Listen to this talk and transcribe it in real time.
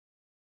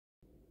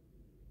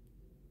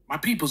My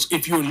peoples,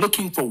 if you're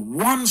looking for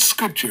one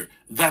scripture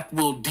that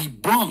will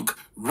debunk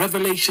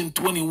Revelation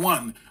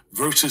 21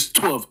 verses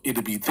 12,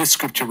 it'll be this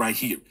scripture right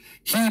here.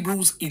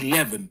 Hebrews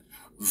 11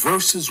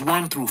 verses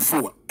 1 through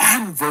 4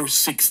 and verse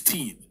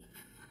 16.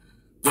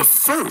 The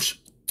first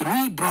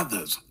three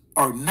brothers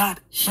are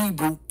not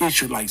Hebrew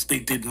Israelites. They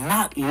did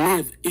not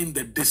live in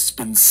the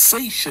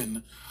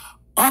dispensation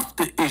of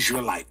the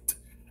Israelite.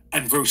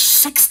 And verse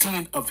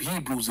 16 of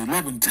Hebrews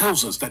 11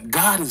 tells us that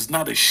God is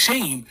not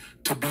ashamed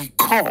to be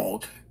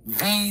called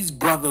these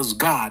brothers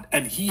God,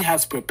 and he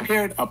has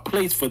prepared a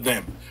place for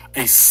them,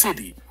 a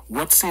city.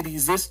 What city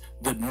is this?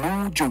 The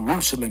New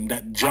Jerusalem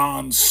that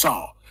John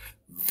saw.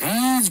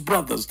 These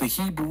brothers, the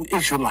Hebrew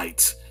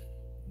Israelites,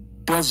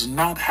 does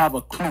not have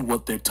a clue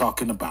what they're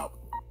talking about.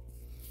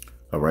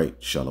 All right,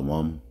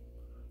 Shalom.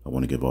 I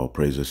want to give all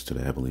praises to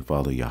the Heavenly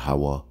Father,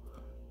 Yahweh,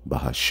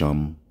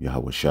 Bahasham,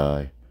 Yahweh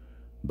Shai,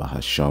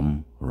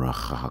 Bahasham,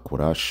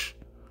 Rachahakwadash.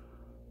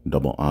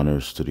 Double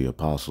honors to the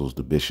apostles,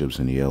 the bishops,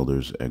 and the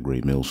elders at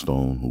Great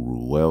Millstone who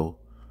rule well.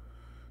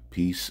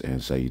 Peace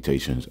and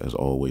salutations, as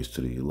always, to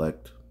the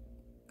elect.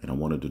 And I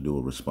wanted to do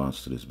a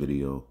response to this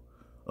video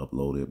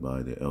uploaded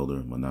by the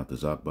elder Manata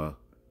Zakba.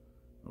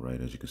 All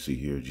right, as you can see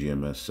here,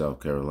 GMS South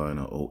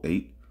Carolina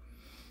 08.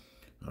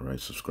 All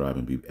right, subscribe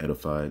and be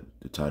edified.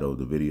 The title of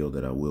the video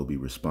that I will be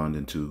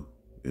responding to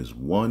is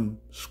One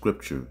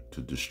Scripture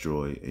to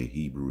Destroy a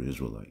Hebrew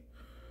Israelite.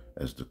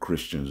 As the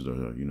Christians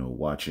are,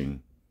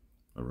 watching,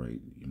 all right,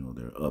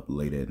 they're up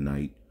late at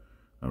night.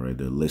 All right,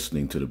 they're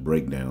listening to the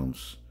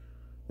breakdowns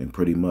and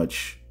pretty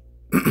much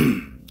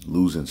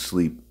losing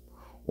sleep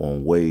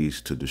on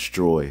ways to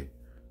destroy,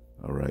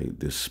 all right,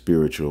 this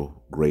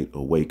spiritual great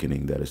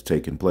awakening that has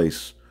taken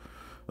place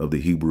of the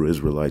Hebrew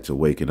Israelites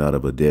awakened out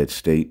of a dead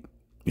state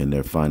in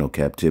their final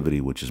captivity,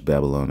 which is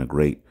Babylon the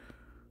Great,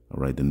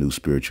 all right, the new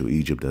spiritual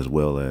Egypt, as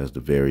well as the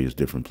various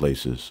different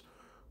places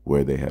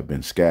where they have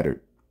been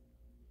scattered.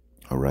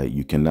 All right,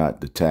 you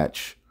cannot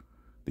detach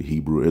the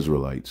Hebrew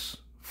Israelites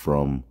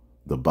from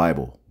the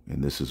Bible.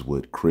 And this is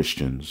what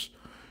Christians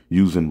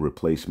using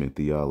replacement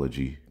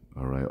theology,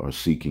 all right, are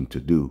seeking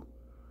to do.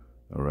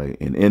 All right,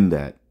 and in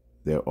that,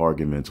 their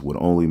arguments would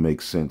only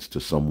make sense to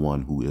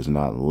someone who is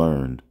not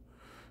learned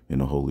in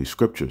the Holy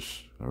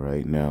Scriptures. All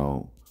right,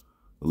 now,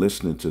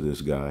 listening to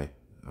this guy,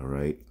 all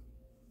right,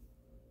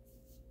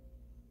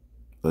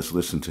 let's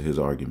listen to his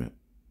argument.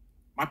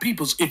 My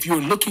peoples, if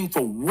you're looking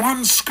for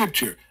one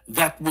scripture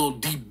that will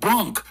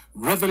debunk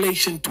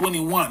Revelation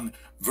 21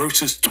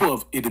 verses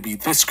 12, it'll be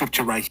this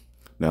scripture right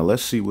here. Now,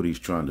 let's see what he's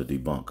trying to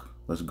debunk.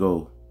 Let's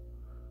go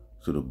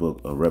to the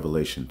book of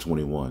Revelation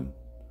 21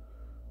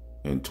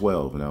 and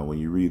 12. Now, when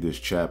you read this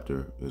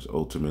chapter, it's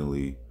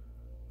ultimately,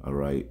 all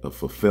right, a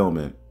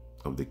fulfillment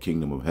of the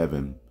kingdom of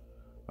heaven,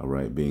 all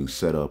right, being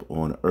set up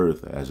on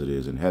earth as it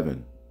is in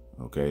heaven.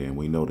 Okay, and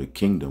we know the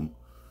kingdom,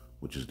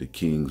 which is the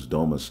king's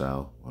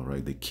domicile, all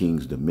right, the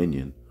king's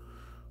dominion,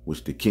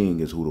 which the king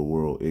is who the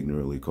world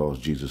ignorantly calls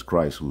Jesus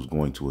Christ, who's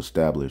going to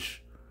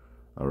establish,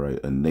 all right,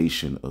 a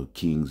nation of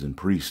kings and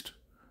priests,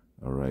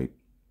 all right,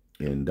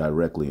 and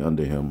directly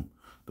under him,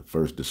 the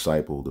first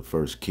disciple, the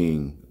first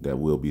king that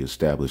will be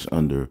established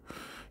under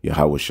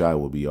Yahweh Shai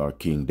will be our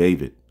King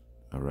David,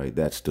 all right,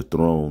 that's the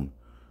throne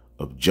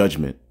of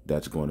judgment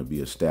that's going to be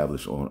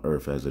established on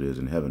earth as it is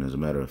in heaven. As a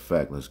matter of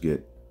fact, let's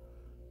get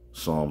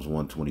Psalms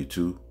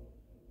 122.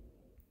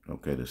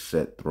 Okay, the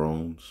set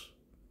thrones.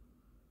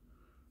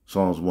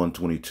 Psalms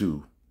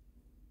 122,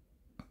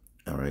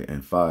 all right,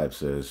 and 5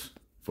 says,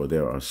 for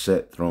there are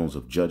set thrones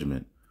of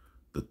judgment,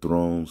 the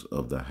thrones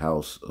of the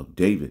house of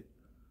David.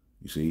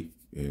 You see,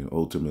 and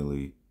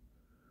ultimately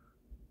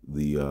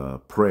the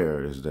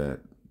prayer is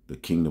that the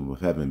kingdom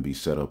of heaven be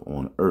set up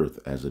on earth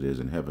as it is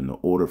in heaven. The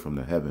order from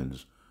the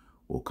heavens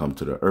will come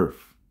to the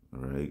earth,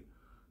 all right?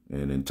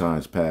 And in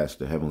times past,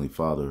 the Heavenly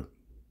Father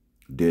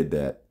did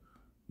that,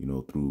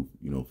 through,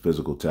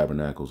 physical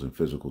tabernacles and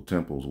physical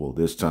temples. Well,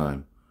 this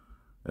time,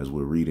 as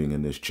we're reading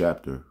in this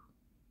chapter,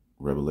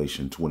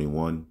 Revelation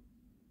 21,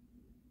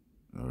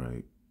 all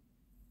right,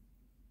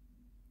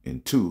 in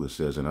 2, it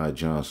says, and I,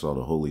 John, saw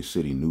the holy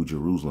city, New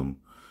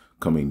Jerusalem,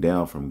 coming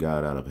down from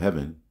God out of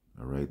heaven,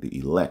 all right, the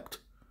elect,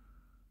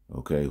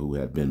 okay, who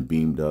have been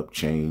beamed up,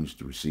 changed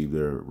to receive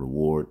their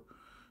reward.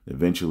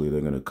 Eventually, they're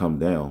going to come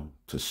down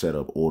to set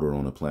up order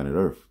on the planet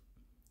Earth,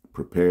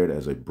 prepared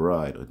as a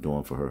bride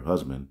adorned for her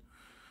husband.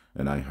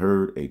 And I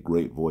heard a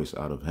great voice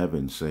out of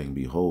heaven saying,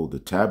 behold, the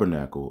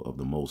tabernacle of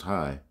the Most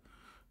High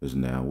is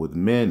now with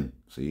men.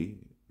 See,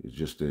 it's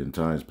just that in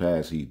times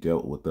past, he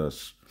dealt with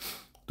us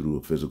through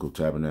a physical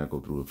tabernacle,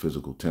 through a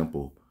physical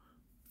temple,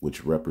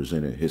 which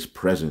represented his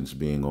presence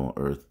being on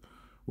earth.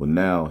 Well,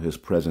 now his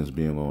presence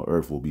being on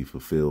earth will be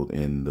fulfilled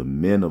in the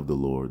men of the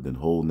Lord, the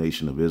whole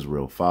nation of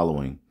Israel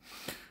following.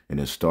 And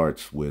it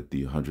starts with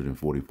the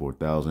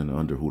 144,000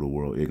 under who the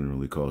world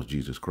ignorantly calls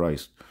Jesus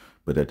Christ.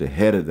 But at the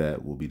head of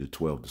that will be the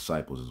 12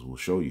 disciples, as we'll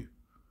show you.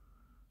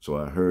 So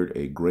I heard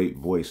a great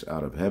voice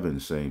out of heaven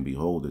saying,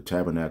 behold, the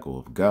tabernacle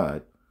of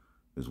God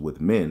is with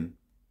men,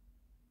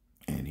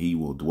 and he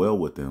will dwell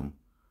with them,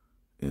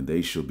 And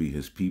they shall be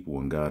his people,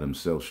 and God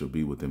himself shall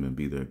be with them and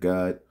be their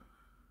God.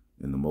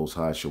 And the Most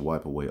High shall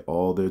wipe away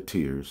all their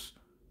tears,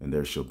 and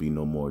there shall be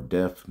no more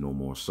death, no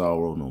more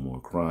sorrow, no more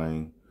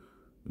crying,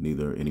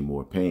 neither any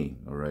more pain.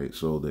 All right.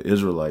 So the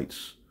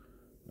Israelites,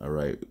 all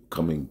right,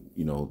 coming,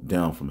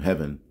 down from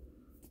heaven.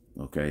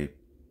 Okay.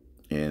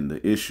 And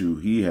the issue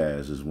he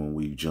has is when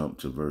we jump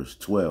to verse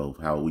 12,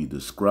 how we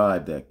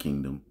describe that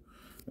kingdom,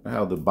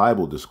 how the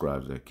Bible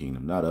describes that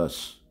kingdom, not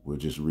us. We're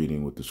just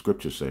reading what the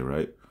scriptures say,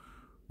 right?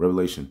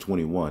 Revelation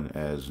 21,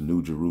 as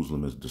New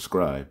Jerusalem is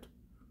described.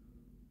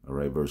 All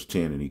right, verse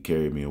 10, and he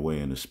carried me away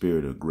in the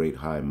spirit of a great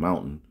high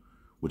mountain,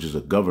 which is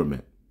a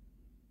government.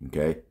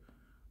 Okay.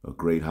 A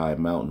great high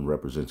mountain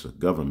represents a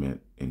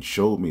government, and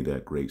showed me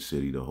that great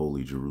city, the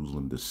holy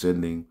Jerusalem,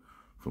 descending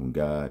from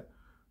God,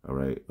 all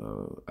right,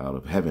 out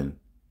of heaven.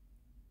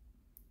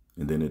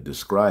 And then it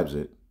describes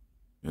it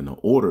in the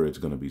order it's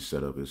going to be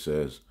set up. It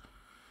says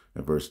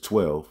in verse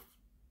 12,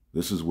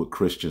 this is what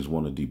Christians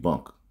want to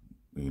debunk.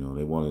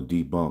 They want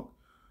to debunk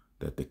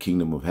that the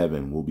kingdom of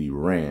heaven will be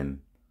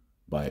ran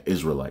by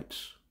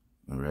Israelites.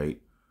 All right.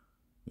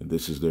 And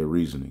this is their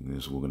reasoning.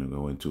 We're going to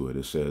go into it.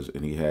 It says,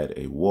 and he had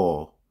a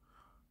wall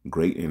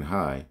great and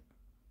high,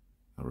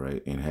 all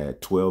right, and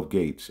had 12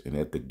 gates, and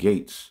at the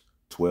gates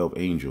 12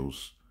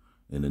 angels,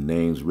 and the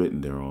names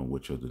written thereon,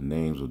 which are the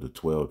names of the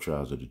 12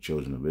 tribes of the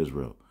children of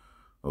Israel.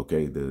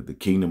 Okay, the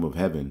kingdom of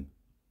heaven,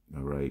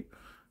 all right,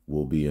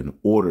 will be an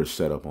order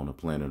set up on the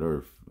planet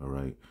Earth, all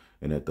right,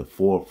 and at the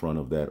forefront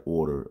of that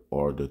order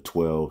are the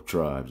 12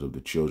 tribes of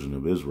the children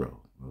of Israel,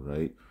 all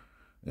right,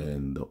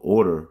 and the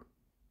order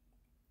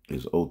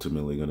is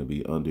ultimately going to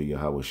be under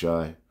Yahweh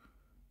Shai.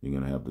 You're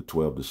going to have the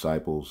 12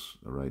 disciples,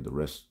 all right, the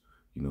rest,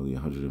 the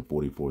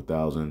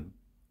 144,000.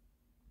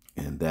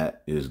 And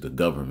that is the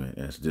government,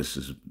 as this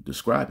is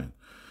describing.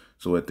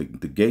 So at the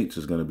gates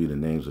is going to be the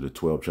names of the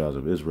 12 tribes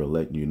of Israel,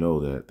 letting you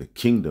know that the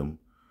kingdom,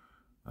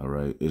 all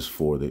right, is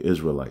for the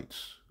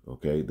Israelites.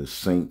 Okay, the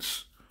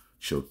saints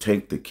shall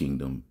take the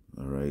kingdom.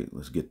 All right,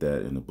 let's get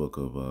that in the book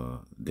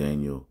of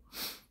Daniel,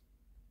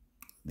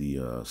 the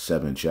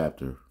 7th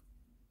chapter.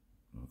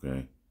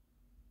 Okay,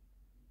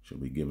 shall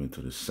be given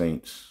to the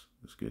saints.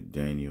 Let's get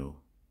Daniel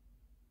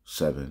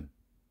 7.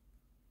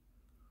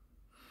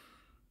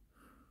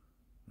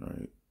 All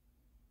right.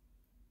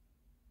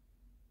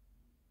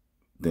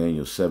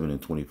 Daniel 7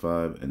 and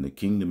 25. And the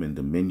kingdom and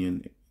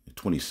dominion,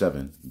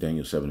 27.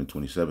 Daniel 7 and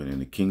 27. And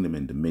the kingdom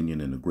and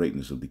dominion and the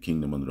greatness of the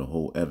kingdom under the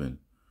whole heaven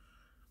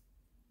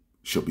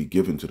shall be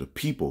given to the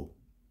people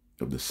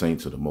of the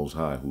saints of the Most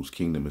High, whose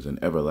kingdom is an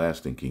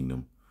everlasting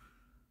kingdom.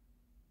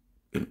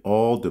 And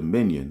all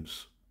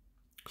dominions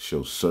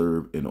shall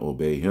serve and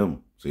obey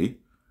him. See,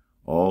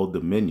 all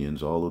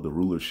dominions, all of the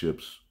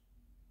rulerships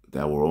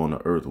that were on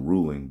the earth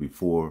ruling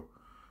before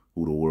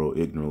who the world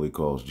ignorantly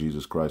calls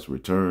Jesus Christ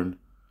returned,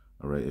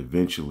 all right,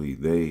 eventually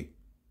they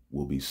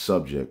will be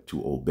subject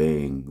to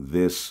obeying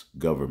this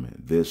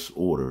government, this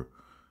order,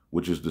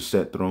 which is the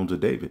set thrones of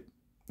David,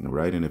 all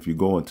right? And if you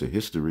go into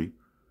history,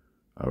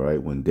 all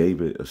right, when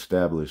David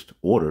established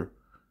order,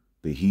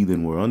 the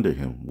heathen were under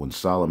him. When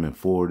Solomon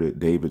forwarded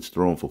David's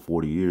throne for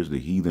 40 years, the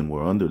heathen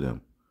were under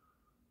them.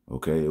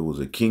 Okay, it was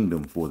a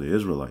kingdom for the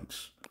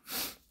Israelites.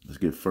 Let's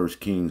get 1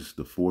 Kings,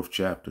 the 4th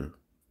chapter.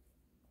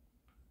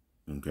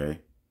 Okay,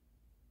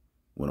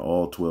 when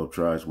all 12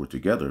 tribes were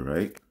together,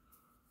 right?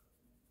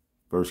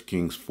 1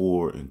 Kings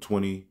 4 and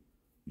 20.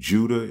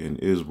 Judah and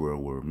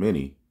Israel were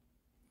many,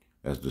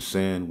 as the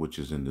sand which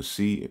is in the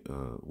sea,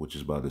 which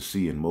is by the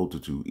sea in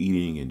multitude,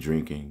 eating and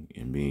drinking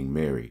and being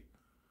merry.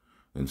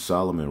 And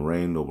Solomon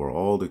reigned over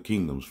all the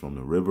kingdoms from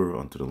the river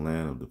unto the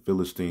land of the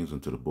Philistines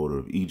unto the border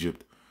of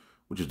Egypt,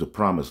 which is the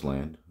promised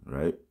land,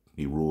 right?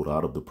 He ruled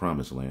out of the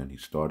promised land. He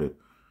started,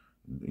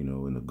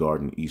 in the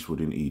garden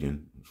eastward in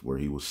Eden, where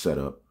he was set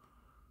up.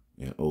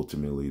 And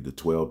ultimately the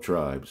 12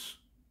 tribes,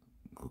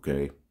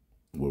 okay,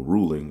 were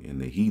ruling, and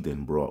the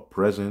heathen brought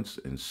presents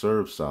and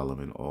served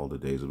Solomon all the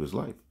days of his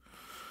life.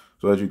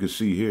 So as you can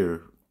see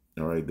here,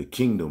 all right, the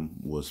kingdom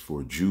was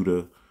for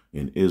Judah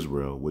and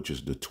Israel, which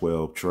is the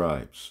 12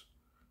 tribes.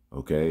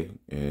 Okay,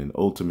 and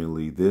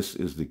ultimately this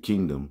is the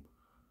kingdom,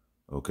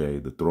 okay,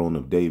 the throne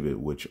of David,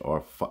 which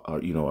our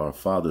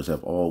fathers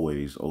have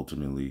always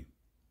ultimately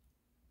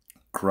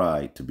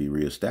cried to be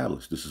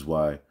reestablished. This is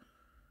why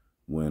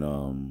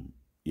when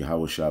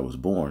Yahweh Shai was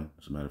born,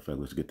 as a matter of fact,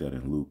 let's get that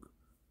in Luke,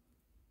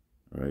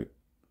 right?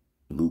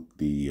 Luke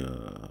the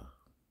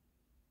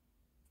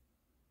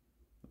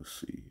let's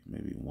see,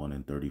 maybe 1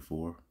 and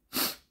 34.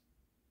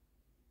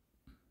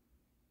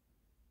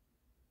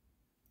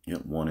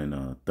 Yep, 1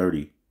 and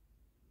 30.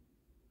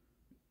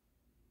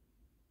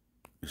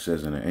 It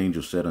says, and the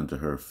angel said unto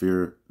her,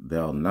 fear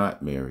thou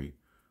not, Mary,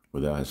 for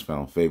thou hast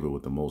found favor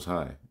with the Most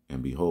High.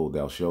 And behold,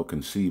 thou shalt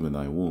conceive in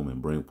thy womb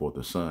and bring forth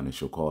a son, and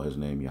shall call his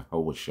name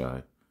Yahweh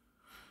Shai.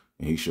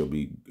 And he shall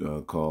be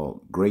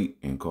called great,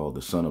 and called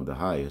the Son of the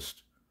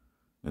Highest.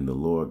 And the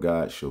Lord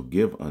God shall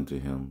give unto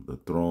him the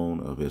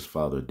throne of his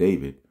father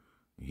David.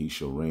 And he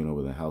shall reign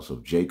over the house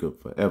of Jacob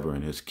forever,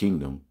 and his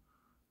kingdom,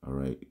 all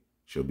right,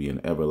 shall be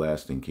an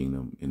everlasting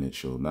kingdom, and it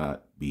shall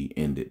not be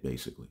ended,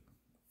 basically.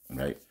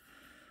 Right?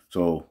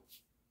 So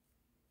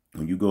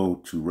when you go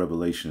to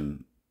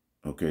Revelation,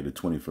 okay, the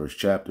 21st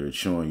chapter, it's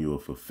showing you a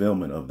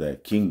fulfillment of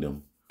that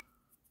kingdom,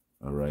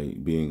 all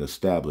right, being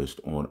established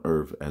on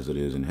earth as it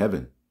is in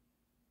heaven.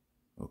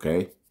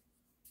 Okay?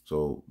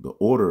 So the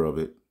order of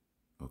it,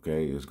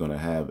 okay, is going to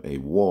have a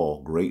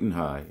wall great and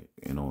high,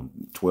 and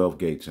on 12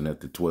 gates, and at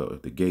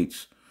the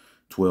gates,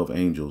 12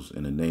 angels,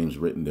 and the names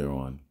written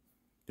thereon,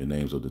 the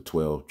names of the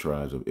 12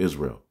 tribes of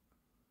Israel.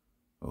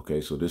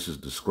 Okay, so this is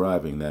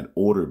describing that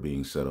order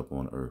being set up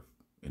on earth.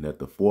 And at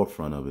the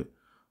forefront of it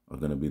are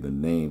going to be the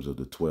names of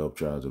the 12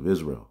 tribes of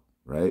Israel,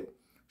 right?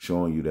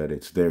 Showing you that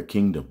it's their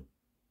kingdom.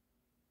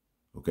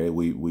 Okay,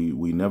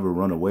 we never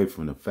run away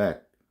from the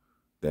fact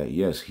that,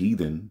 yes,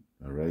 heathen,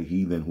 all right,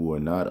 heathen who are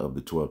not of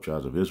the 12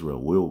 tribes of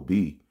Israel will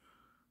be,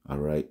 all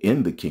right,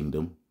 in the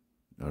kingdom,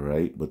 all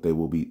right, but they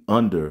will be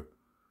under,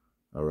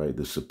 all right,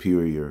 the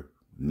superior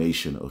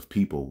nation of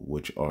people,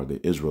 which are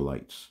the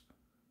Israelites.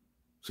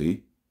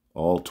 See,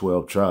 all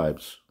 12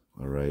 tribes,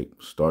 all right,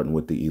 starting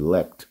with the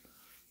elect,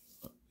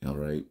 all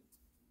right,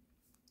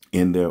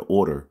 in their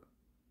order,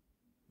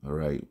 all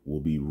right, will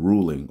be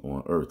ruling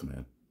on earth,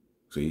 man.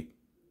 See?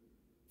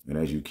 And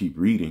as you keep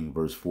reading,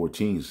 verse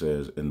 14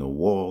 says, "In the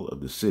wall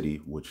of the city,"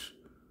 which,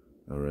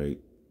 all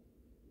right,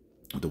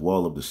 the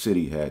wall of the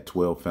city had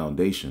 12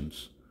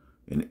 foundations,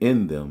 and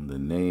in them the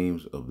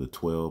names of the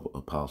 12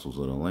 apostles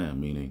of the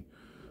Lamb, meaning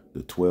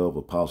the 12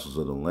 apostles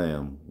of the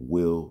Lamb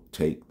will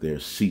take their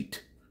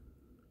seat,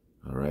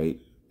 all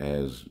right,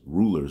 as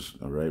rulers,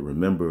 all right.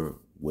 Remember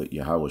what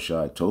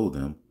Yahushua told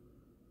them,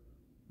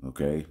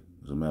 okay.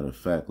 As a matter of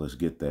fact, let's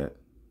get that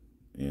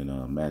in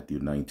Matthew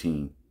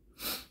 19,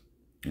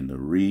 in the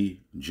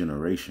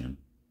regeneration,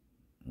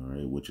 all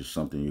right, which is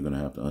something you're going to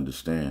have to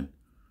understand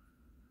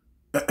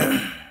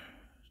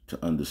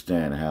to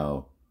understand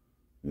how,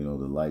 you know,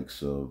 the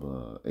likes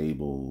of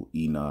Abel,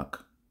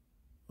 Enoch,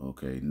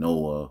 okay,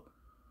 Noah,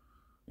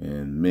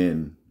 and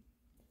men,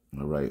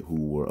 all right,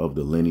 who were of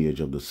the lineage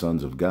of the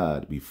sons of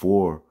God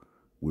before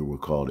we were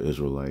called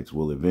Israelites,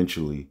 will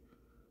eventually,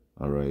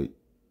 all right,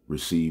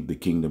 receive the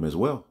kingdom as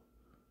well.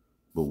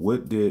 But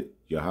what did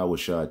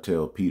Yahushua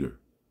tell Peter?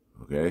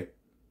 Okay.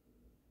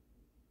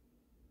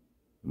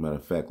 Matter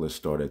of fact, let's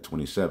start at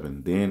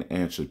 27. "Then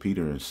answered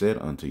Peter and said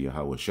unto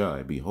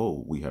Yahushua,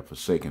 Behold, we have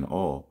forsaken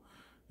all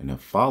and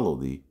have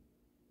followed thee.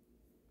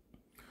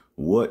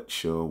 What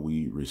shall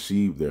we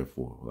receive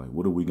therefore?" Like,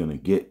 what are we going to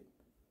get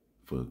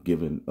for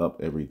giving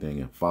up everything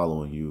and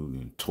following you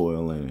and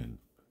toiling and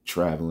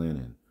traveling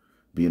and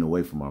being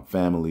away from our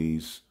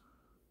families?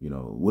 You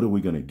know, what are we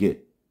going to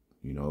get?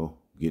 You know,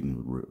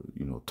 getting,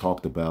 you know,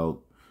 talked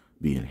about,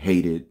 being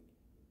hated,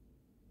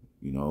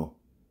 you know.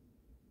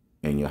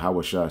 And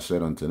Yahushua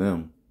said unto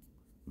them,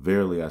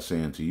 "Verily I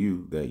say unto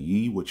you, that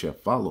ye which have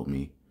followed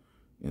me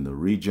in the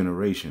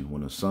regeneration,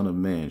 when the Son of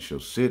Man shall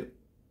sit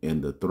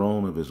in the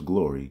throne of his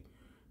glory,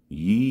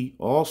 ye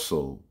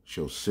also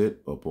shall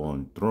sit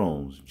upon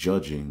thrones,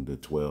 judging the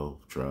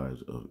 12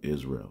 tribes of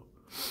Israel."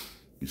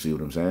 You see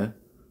what I'm saying?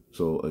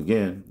 So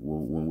again,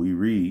 when we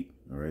read,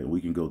 all right,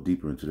 we can go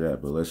deeper into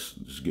that, but let's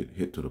just get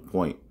hit to the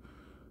point.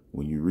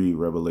 When you read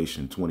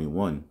Revelation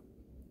 21,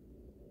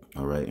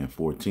 all right, and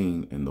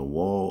 14, "And the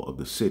wall of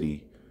the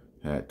city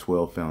had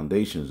 12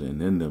 foundations, and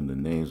in them the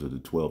names of the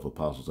 12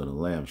 apostles of the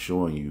Lamb,"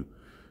 showing you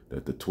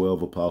that the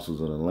 12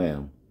 apostles of the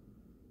Lamb,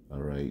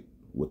 all right,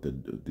 with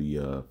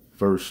the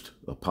first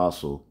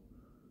apostle,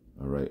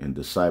 all right, and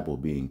disciple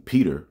being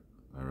Peter,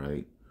 all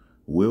right,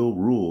 will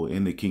rule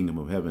in the kingdom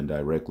of heaven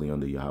directly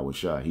under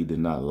Yahushua. He did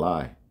not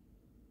lie.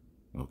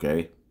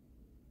 Okay.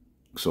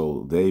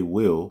 So they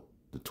will,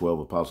 the 12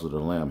 apostles of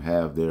the Lamb,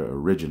 have their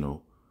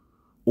original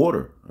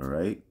order. All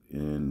right.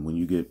 And when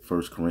you get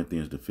 1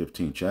 Corinthians, the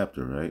 15th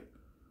chapter, right?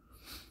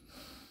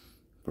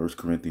 1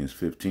 Corinthians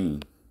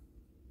 15,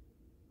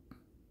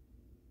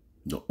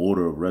 the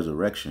order of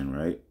resurrection,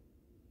 right?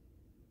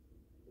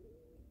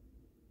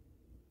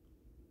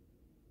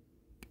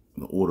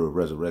 The order of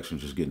resurrection,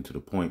 just getting to the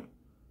point.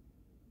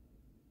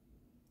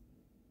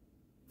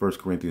 1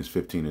 Corinthians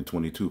 15 and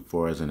 22,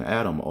 "For as in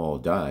Adam all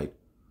died,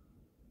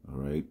 all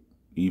right,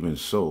 even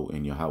so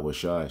in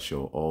Yahushua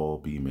shall all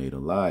be made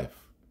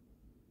alive."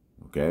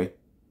 Okay?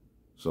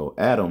 So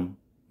Adam,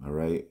 all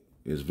right,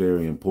 is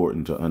very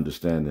important to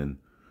understanding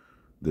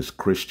this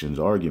Christian's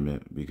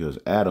argument, because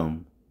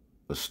Adam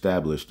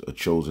established a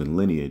chosen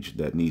lineage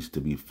that needs to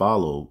be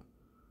followed,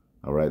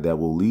 all right, that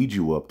will lead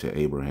you up to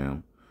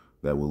Abraham,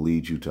 that will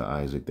lead you to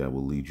Isaac, that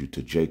will lead you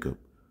to Jacob,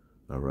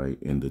 all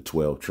right, in the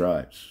 12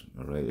 tribes,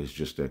 all right. It's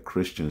just that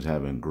Christians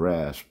haven't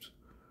grasped,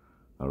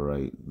 all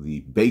right,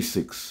 the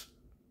basics,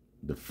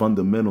 the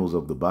fundamentals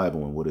of the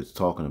Bible and what it's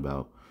talking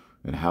about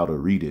and how to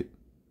read it,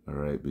 all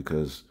right,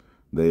 because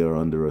they are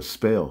under a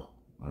spell,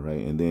 all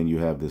right. And then you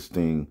have this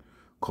thing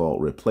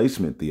called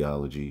replacement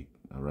theology,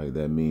 all right.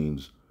 That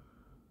means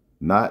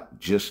not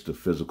just the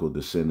physical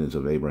descendants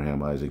of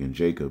Abraham, Isaac, and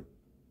Jacob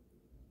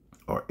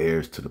are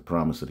heirs to the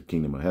promise of the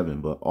kingdom of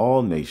heaven, but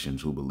all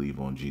nations who believe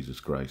on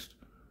Jesus Christ,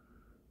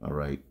 all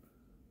right,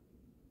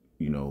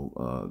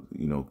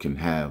 can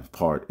have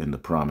part in the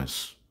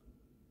promise.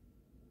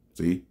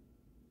 See?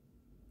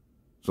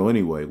 So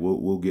anyway,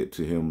 we'll get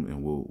to him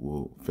and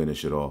we'll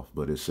finish it off.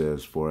 But it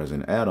says, for as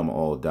in Adam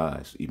all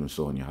dies, even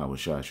so in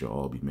Yahushua shall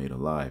all be made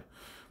alive.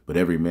 But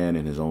every man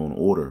in his own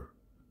order.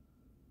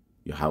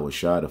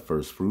 Yahushua, the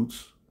first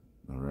fruits,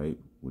 all right,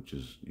 which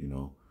is,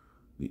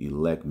 the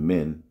elect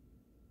men,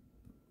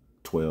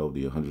 12,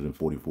 the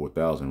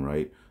 144,000,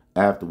 right?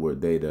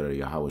 Afterward, they that are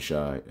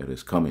Yahushua at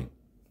his coming,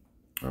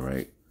 all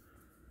right?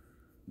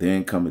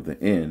 Then cometh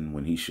the end,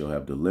 when he shall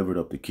have delivered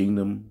up the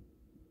kingdom,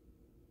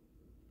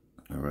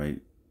 all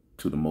right,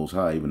 to the Most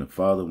High, even the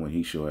Father, when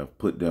he shall have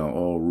put down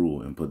all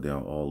rule and put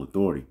down all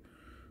authority.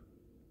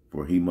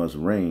 For he must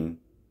reign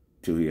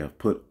till he have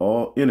put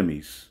all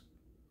enemies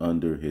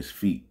under his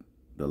feet.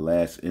 The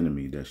last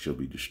enemy that shall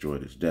be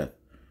destroyed is death.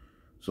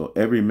 So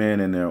every man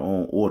in their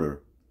own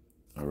order,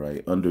 all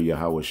right, under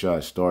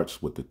Yahushua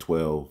starts with the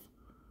 12,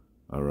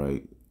 all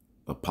right,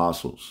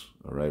 apostles,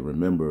 all right.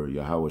 Remember,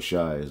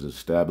 Yahushua is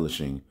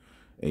establishing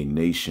a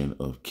nation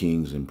of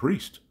kings and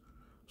priests.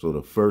 So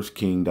the first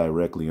king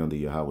directly under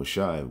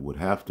Yahushua would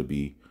have to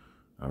be,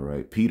 all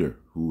right, Peter,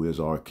 who is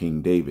our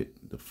King David,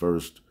 the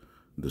first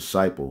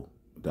disciple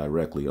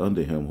directly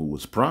under him, who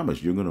was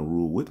promised, you're going to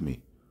rule with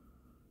me.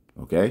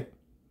 Okay.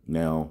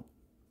 Now,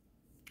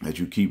 as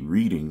you keep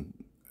reading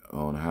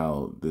on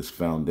how this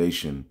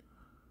foundation,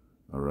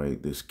 all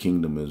right, this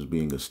kingdom is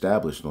being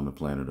established on the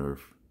planet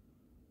Earth,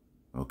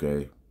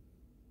 okay,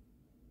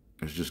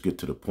 let's just get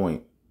to the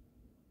point,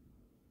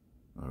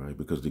 all right,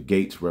 because the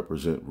gates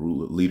represent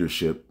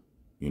leadership,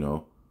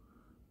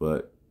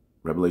 but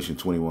Revelation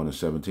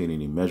 21:17,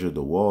 and he measured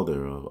the wall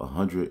thereof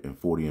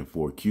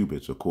 144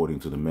 cubits, according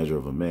to the measure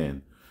of a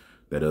man,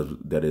 that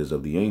is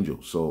of the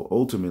angel. So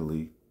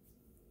ultimately,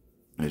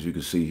 as you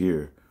can see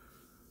here,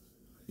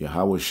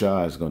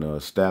 Yahushua is going to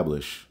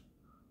establish,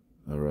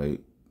 all right,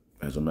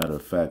 as a matter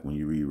of fact, when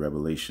you read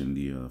Revelation,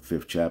 the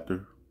 5th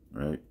chapter,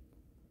 right,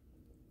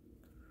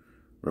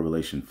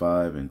 Revelation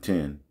 5 and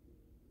 10,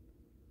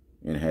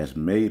 and has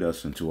made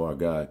us unto our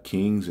God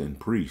kings and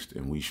priests,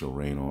 and we shall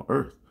reign on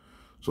earth.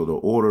 So the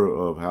order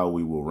of how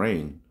we will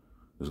reign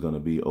is going to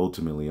be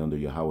ultimately under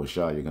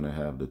Yahushua. You're going to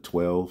have the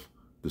 12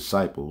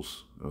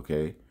 disciples,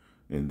 okay,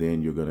 and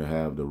then you're going to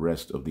have the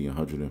rest of the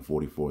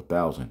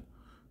 144,000.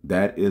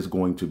 That is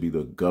going to be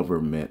the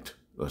government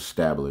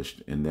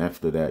established. And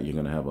after that, you're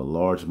going to have a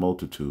large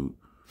multitude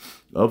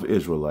of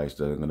Israelites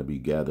that are going to be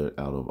gathered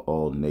out of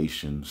all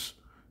nations,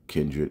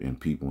 kindred, and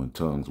people and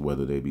tongues,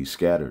 whether they be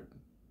scattered.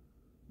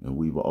 And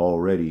we've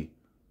already,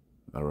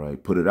 all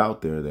right, put it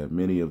out there that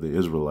many of the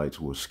Israelites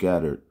who were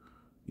scattered,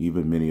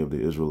 even many of the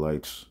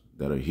Israelites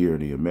that are here in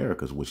the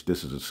Americas, which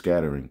this is a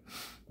scattering,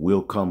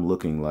 will come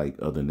looking like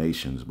other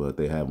nations, but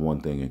they have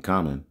one thing in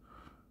common,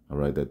 all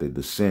right, that they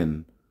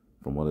descend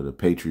from one of the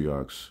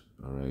patriarchs,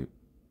 all right,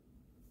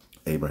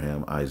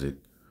 Abraham, Isaac,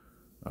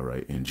 all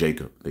right, and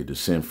Jacob. They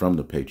descend from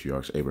the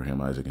patriarchs,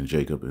 Abraham, Isaac, and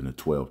Jacob, in the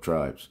 12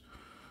 tribes.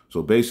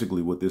 So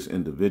basically what this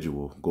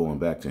individual, going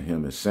back to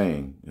him, is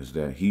saying is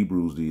that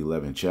Hebrews, the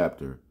 11th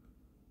chapter,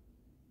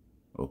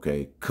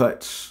 okay,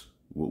 cuts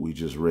what we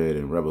just read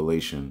in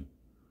Revelation,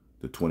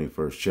 the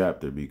 21st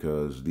chapter,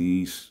 because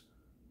these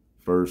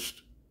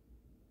first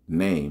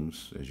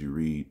names, as you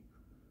read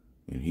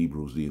in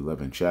Hebrews, the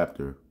 11th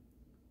chapter,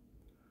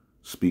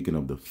 speaking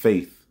of the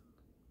faith,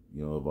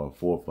 of our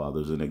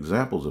forefathers and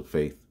examples of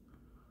faith,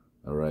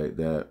 all right,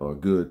 that are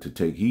good to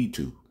take heed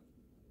to,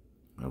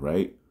 all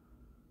right.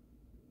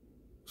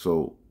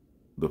 So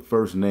the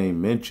first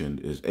name mentioned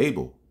is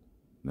Abel.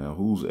 Now,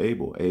 who's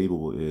Abel?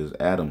 Abel is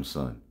Adam's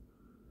son,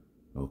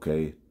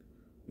 okay,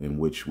 in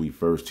which we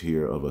first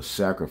hear of a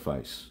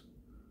sacrifice,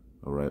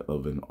 all right,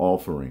 of an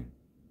offering,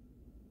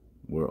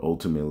 where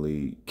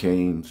ultimately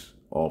Cain's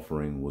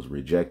offering was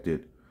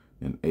rejected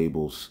and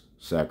Abel's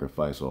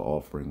sacrifice or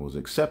offering was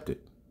accepted.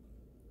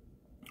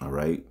 All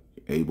right.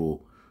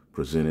 Abel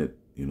presented,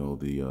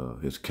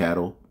 his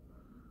cattle.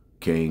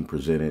 Cain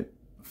presented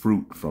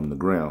fruit from the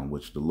ground,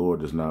 which the Lord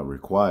does not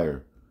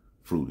require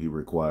fruit. He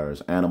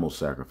requires animal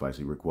sacrifice.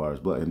 He requires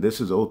blood. And this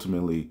is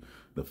ultimately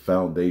the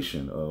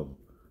foundation of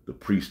the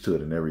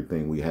priesthood and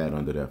everything we had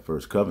under that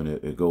first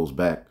covenant. It goes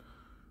back,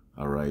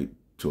 all right,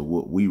 to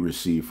what we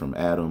received from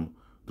Adam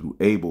through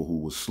Abel, who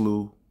was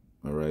slew,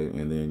 all right,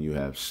 and then you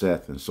have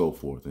Seth and so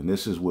forth. And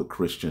this is what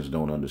Christians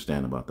don't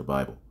understand about the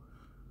Bible.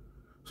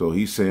 So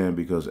he's saying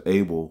because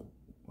Abel,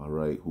 all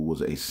right, who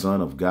was a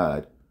son of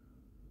God,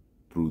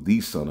 through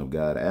the son of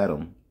God,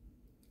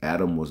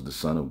 Adam was the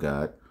son of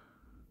God,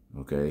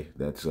 okay?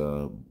 That's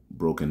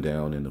broken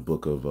down in the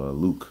book of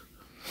Luke.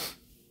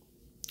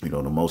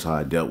 The Most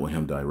High dealt with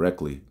him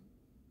directly,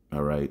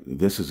 all right?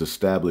 This is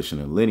establishing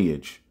a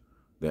lineage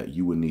that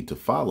you would need to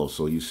follow.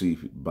 So you see,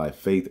 by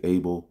faith,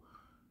 Abel,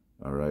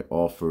 all right,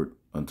 offered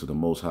unto the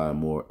Most High a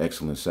more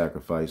excellent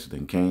sacrifice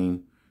than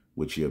Cain,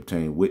 which he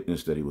obtained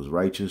witness that he was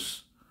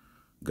righteous.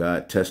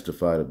 God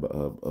testified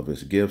of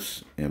his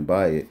gifts, and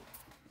by it,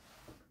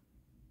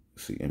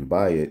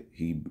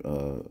 he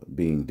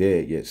being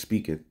dead yet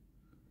speaketh,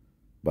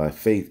 By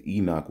faith,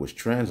 Enoch was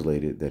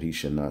translated that he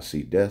should not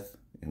see death,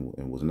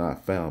 and was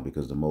not found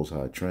because the Most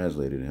High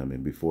translated him.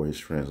 And before his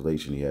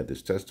translation, he had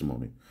this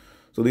testimony.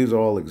 So these are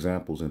all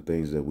examples and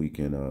things that we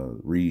can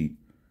read,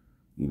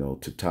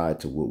 to tie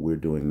to what we're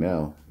doing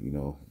now,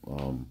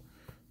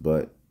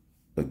 But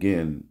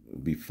again,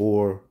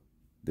 before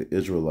the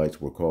Israelites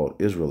were called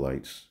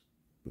Israelites,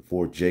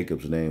 before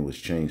Jacob's name was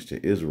changed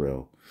to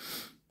Israel,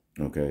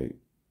 okay,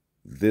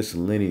 this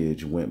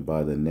lineage went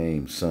by the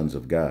name sons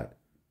of God.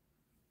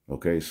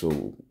 Okay,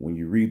 so when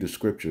you read the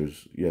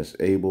scriptures, yes,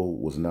 Abel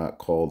was not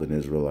called an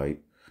Israelite.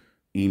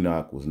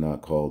 Enoch was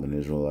not called an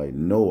Israelite.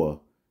 Noah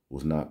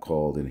was not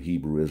called an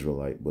Hebrew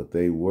Israelite, but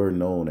they were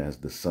known as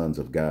the sons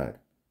of God.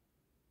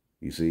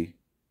 You see?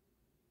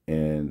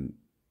 And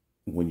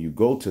when you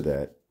go to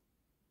that,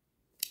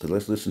 so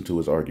let's listen to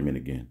his argument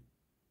again.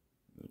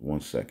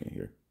 1 second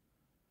here.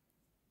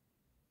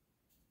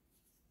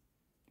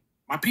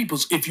 My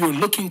peoples, if you're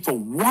looking for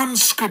one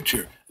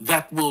scripture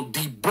that will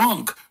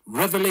debunk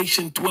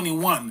Revelation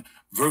 21,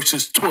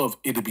 verses 12,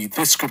 it'll be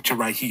this scripture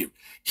right here.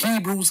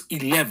 Hebrews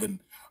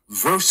 11,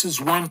 verses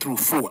 1 through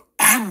 4,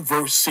 and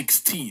verse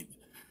 16.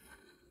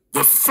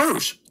 The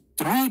first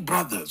three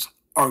brothers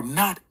are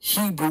not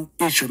Hebrew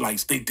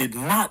Israelites. They did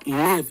not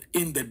live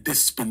in the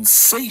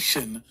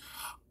dispensation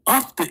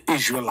of the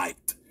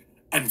Israelite.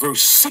 And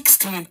verse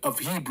 16 of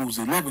Hebrews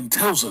 11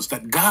 tells us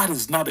that God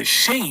is not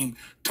ashamed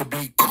to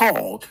be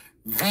called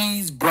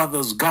these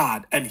brothers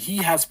God, and he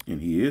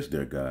is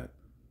their God.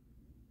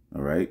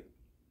 All right.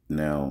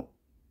 Now,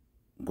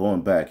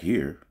 going back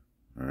here,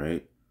 all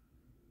right,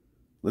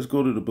 let's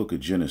go to the book of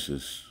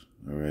Genesis,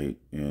 all right,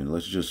 and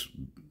let's just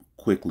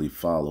quickly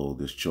follow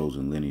this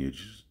chosen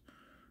lineage.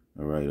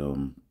 All right.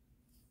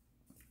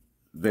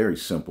 Very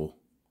simple.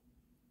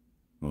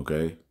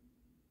 Okay.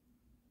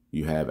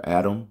 You have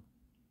Adam,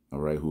 all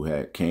right, who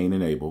had Cain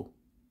and Abel.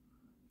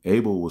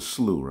 Abel was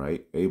slew,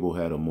 right? Abel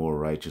had a more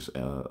righteous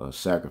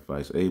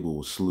sacrifice. Abel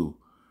was slew.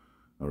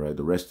 All right.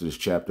 The rest of this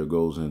chapter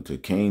goes into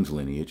Cain's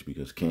lineage,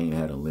 because Cain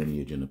had a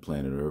lineage in the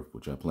planet Earth,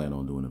 which I plan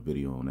on doing a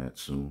video on that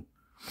soon.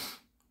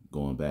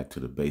 Going back to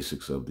the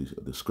basics of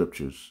the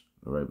scriptures.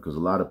 All right. Because a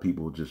lot of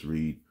people just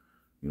read,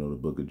 the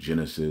book of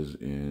Genesis,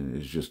 and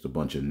it's just a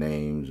bunch of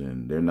names,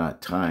 and they're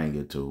not tying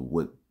it to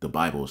what the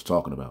Bible is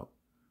talking about.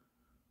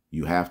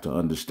 You have to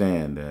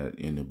understand that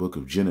in the book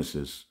of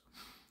Genesis,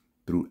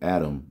 through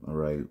Adam, all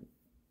right,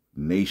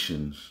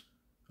 nations,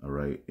 all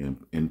right,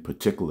 in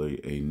particular,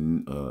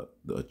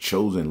 a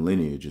chosen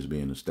lineage is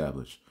being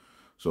established.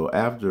 So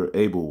after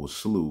Abel was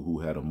slew, who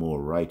had a more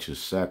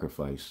righteous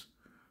sacrifice,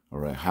 all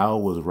right, how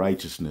was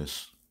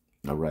righteousness,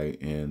 all right,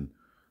 and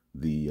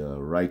the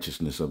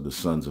righteousness of the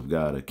sons of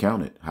God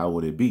accounted? How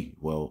would it be?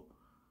 Well,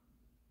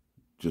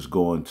 just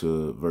going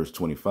to verse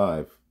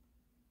 25,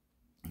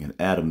 and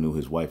Adam knew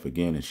his wife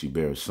again, and she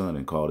bare a son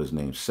and called his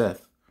name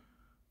Seth.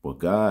 For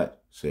God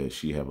said,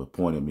 she have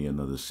appointed me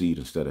another seed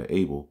instead of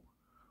Abel,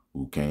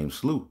 who came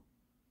slew.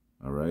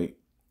 All right.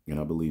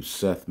 And I believe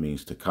Seth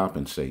means to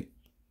compensate.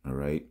 All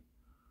right.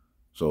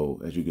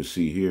 So as you can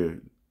see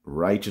here,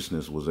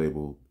 righteousness was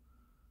able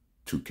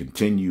to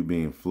continue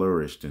being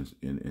flourished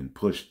and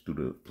pushed through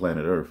the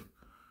planet Earth.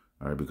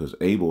 All right. Because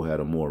Abel had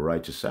a more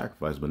righteous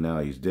sacrifice, but now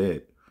he's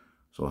dead.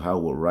 So how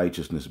will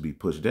righteousness be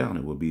pushed down?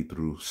 It will be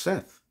through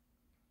Seth.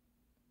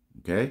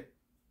 Okay.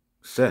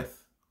 Seth.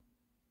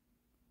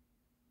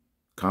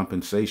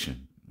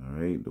 Compensation. All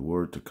right. The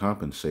word to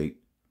compensate,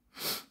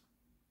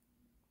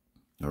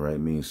 all right,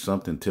 means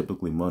something,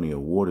 typically money,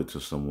 awarded to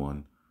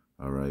someone,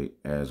 all right,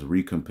 as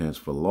recompense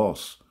for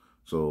loss.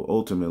 So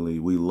ultimately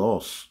we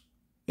lost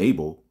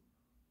Abel,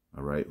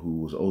 all right, who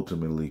was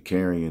ultimately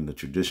carrying the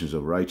traditions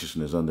of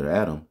righteousness under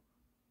Adam.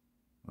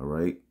 All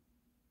right.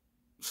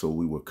 So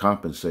we were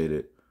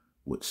compensated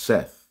with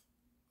Seth.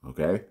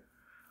 Okay.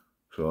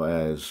 So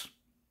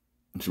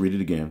let's read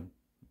it again.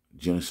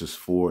 Genesis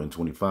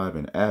 4:25,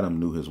 and Adam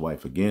knew his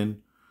wife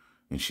again,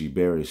 and she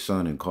bare a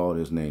son and called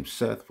his name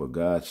Seth, for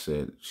God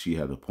said, she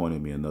hath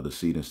appointed me another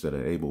seed instead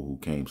of Abel, who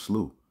came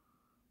slew.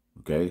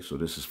 Okay, so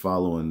this is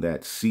following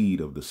that seed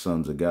of the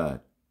sons of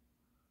God.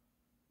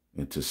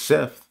 And to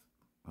Seth,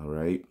 all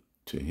right,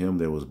 to him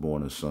there was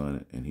born a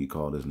son, and he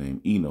called his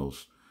name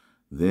Enos.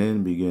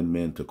 Then began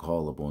men to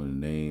call upon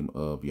the name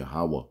of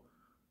Yahweh,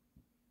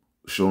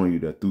 showing you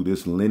that through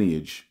this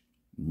lineage,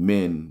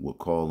 men would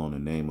call on the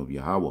name of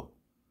Yahweh.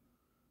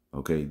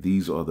 Okay,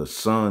 these are the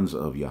sons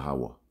of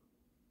Yahweh,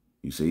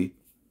 you see?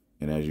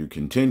 And as you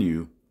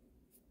continue,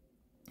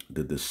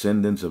 the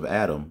descendants of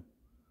Adam,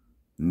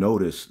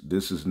 notice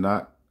this is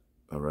not,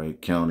 all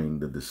right, counting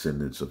the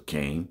descendants of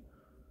Cain,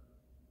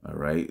 all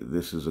right?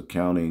 This is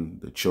accounting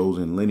the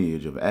chosen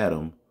lineage of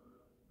Adam,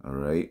 all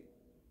right,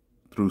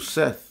 through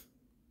Seth,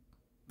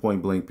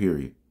 point blank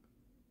period,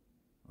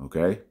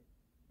 okay?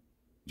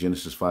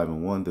 Genesis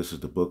 5:1, this is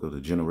the book of the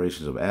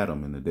generations of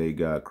Adam, and the day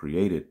God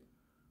created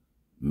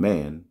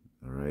man,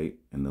 all right,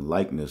 in the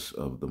likeness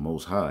of the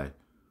Most High,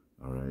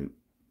 all right,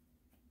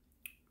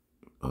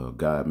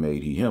 God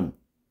made he him.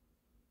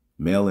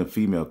 Male and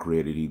female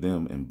created he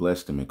them, and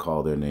blessed them and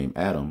called their name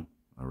Adam,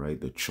 all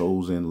right, the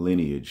chosen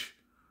lineage,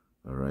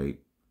 all right,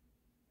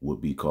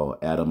 would be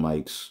called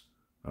Adamites,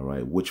 all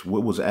right. What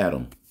was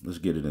Adam? Let's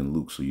get it in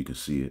Luke so you can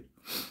see it.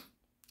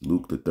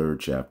 Luke, the 3rd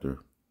chapter.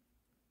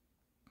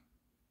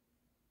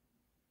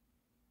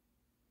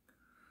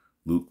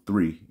 Luke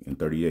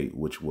 3:38,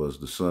 which was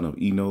the son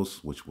of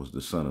Enos, which was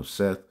the son of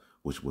Seth,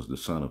 which was the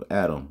son of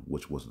Adam,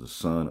 which was the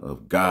son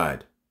of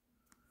God.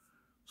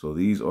 So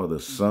these are the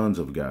sons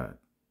of God,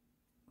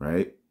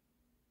 right?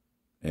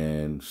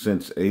 And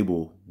since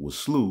Abel was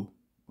slew,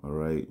 all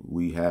right,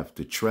 we have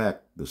to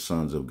track the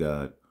sons of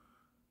God,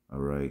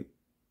 all right,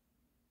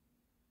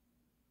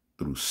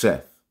 through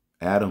Seth.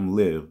 Adam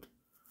lived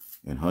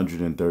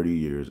 130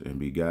 years and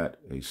begot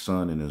a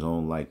son in his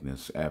own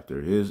likeness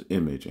after his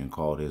image and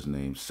called his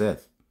name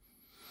Seth.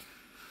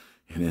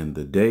 And in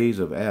the days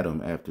of Adam,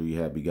 after he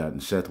had begotten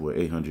Seth, were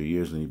 800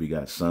 years, and he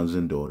begot sons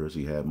and daughters.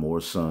 He had more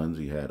sons.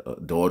 He had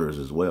daughters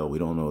as well. We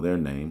don't know their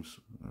names,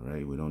 all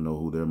right? We don't know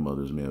who their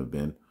mothers may have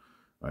been,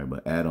 all right?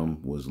 But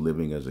Adam was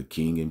living as a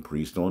king and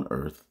priest on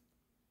earth,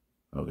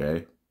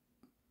 okay?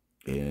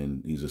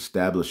 And he's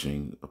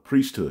establishing a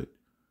priesthood,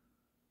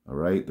 all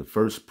right? The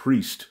first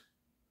priest,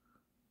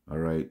 all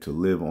right, to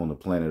live on the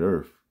planet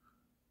Earth,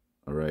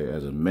 all right,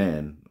 as a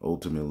man,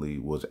 ultimately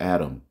was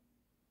Adam.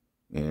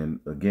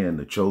 And again,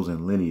 the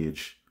chosen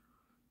lineage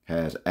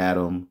has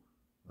Adam,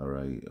 all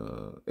right,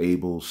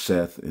 Abel,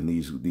 Seth, and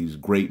these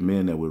great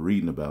men that we're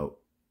reading about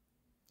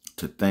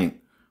to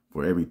thank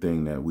for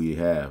everything that we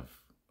have,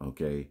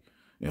 okay?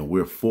 And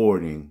we're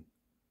forwarding,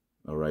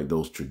 all right,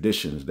 those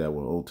traditions that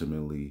were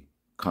ultimately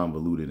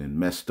convoluted and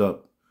messed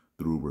up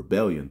through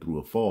rebellion, through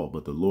a fall.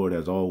 But the Lord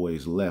has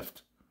always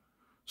left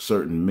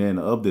certain men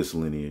of this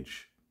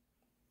lineage,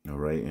 all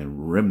right,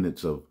 and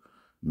remnants of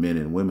men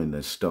and women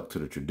that stuck to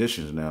the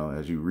traditions. Now,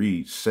 as you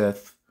read,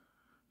 Seth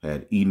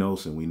had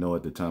Enos, and we know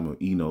at the time of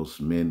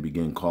Enos, men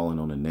began calling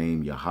on the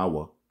name Yahweh,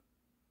 all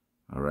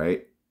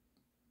right?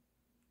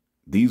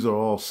 These are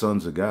all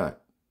sons of God.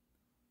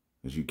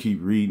 As you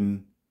keep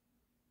reading,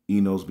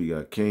 Enos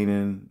begot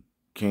Canaan,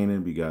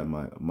 Canaan begot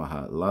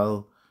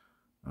Mahalalel,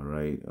 all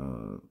right?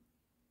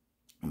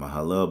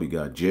 Mahalalel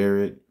begot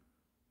Jared,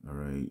 all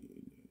right?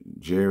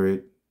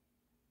 Jared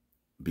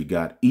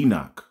begot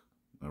Enoch,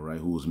 all right,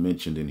 who was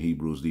mentioned in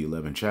Hebrews, the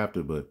 11th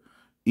chapter. But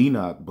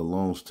Enoch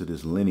belongs to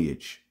this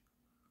lineage,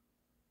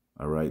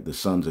 all right, the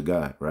sons of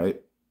God,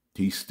 right?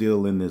 He's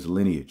still in this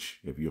lineage,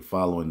 if you're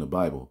following the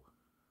Bible,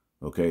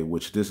 okay,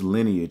 which this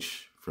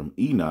lineage from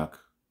Enoch,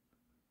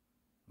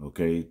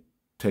 okay,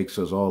 takes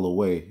us all the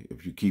way,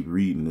 if you keep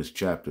reading this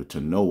chapter,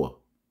 to Noah,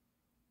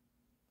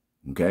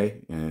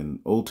 okay? And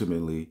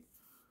ultimately,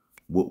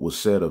 what was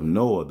said of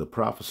Noah, the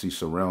prophecy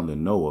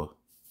surrounding Noah,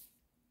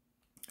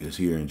 is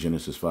here in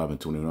Genesis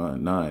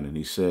 5:29, and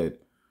he said,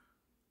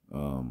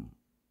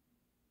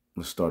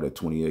 let's start at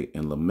 28.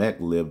 And Lamech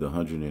lived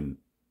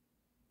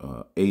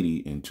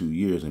 182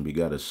 years and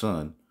begot a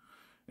son,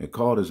 and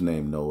called his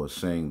name Noah,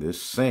 saying, this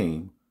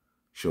same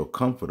shall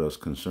comfort us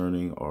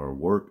concerning our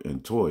work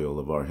and toil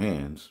of our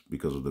hands,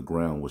 because of the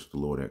ground which the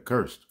Lord had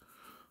cursed.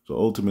 So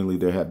ultimately,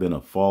 there had been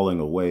a falling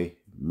away.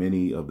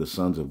 Many of the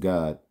sons of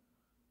God,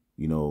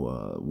 you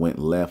know, went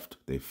left.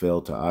 They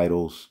fell to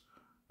idols.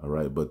 All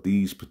right. But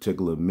these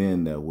particular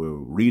men that we're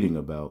reading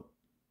about,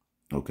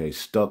 okay,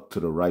 stuck to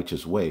the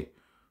righteous way.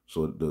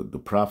 So the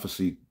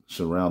prophecy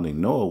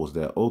surrounding Noah was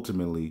that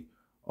ultimately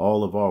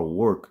all of our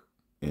work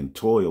and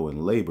toil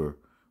and labor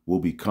will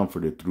be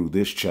comforted through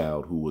this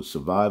child who would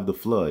survive the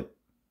flood.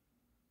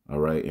 All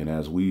right. And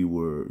as we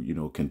were, you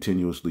know,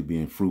 continuously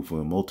being fruitful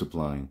and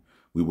multiplying,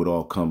 we would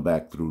all come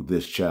back through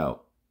this child.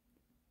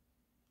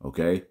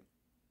 Okay.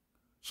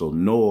 So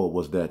Noah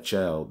was that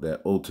child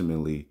that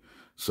ultimately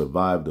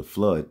survived the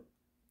flood.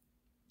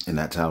 And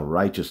that's how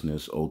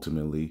righteousness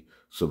ultimately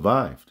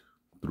survived,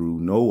 through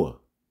Noah,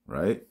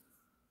 right?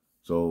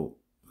 So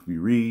if we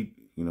read,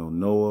 you know,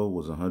 Noah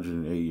was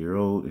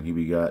 108-year-old and he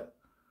begot,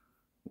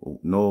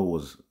 Noah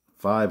was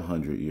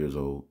 500 years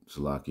old,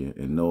 Salakia,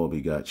 and Noah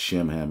begot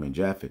Shem, Ham, and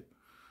Japheth.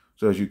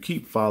 So as you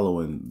keep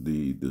following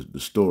the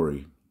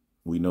story,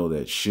 we know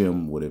that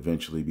Shem would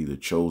eventually be the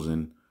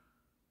chosen,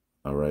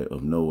 all right,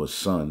 of Noah's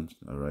sons,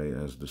 all right,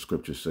 as the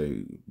scriptures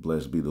say,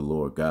 blessed be the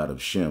Lord God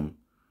of Shem.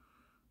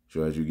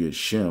 So as you get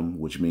Shem,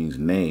 which means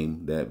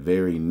name, that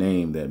very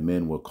name that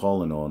men were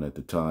calling on at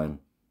the time,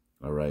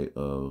 all right,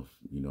 of,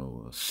 you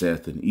know,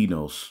 Seth and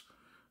Enos,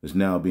 is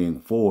now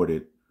being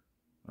forwarded,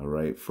 all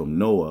right, from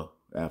Noah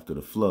after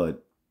the flood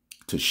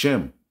to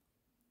Shem,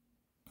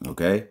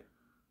 okay?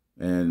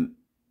 And,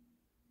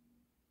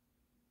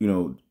 you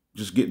know,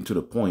 just getting to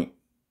the point,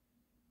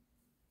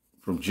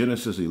 from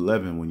Genesis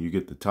 11, when you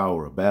get the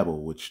Tower of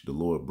Babel, which the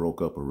Lord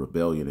broke up a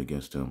rebellion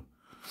against him,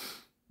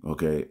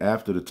 okay,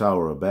 after the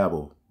Tower of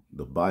Babel,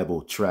 the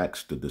Bible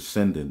tracks the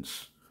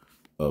descendants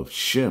of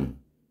Shem.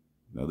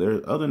 Now, there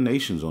are other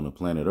nations on the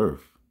planet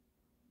Earth,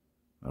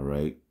 all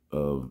right,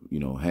 of, you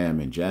know, Ham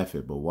and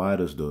Japheth. But why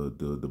does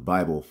the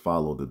Bible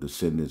follow the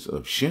descendants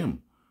of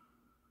Shem?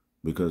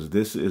 Because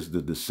this is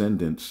the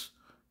descendants,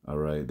 all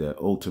right, that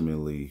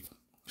ultimately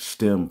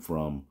stem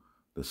from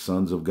the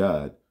sons of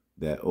God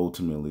that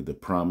ultimately the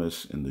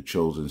promise and the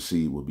chosen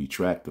seed will be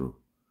tracked through.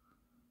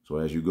 So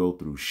as you go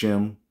through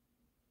Shem,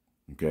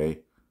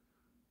 okay,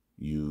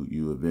 you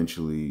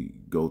eventually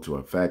go to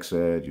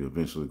Arphaxad, you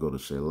eventually go to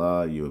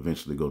Selah, you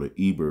eventually go to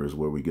Eber, is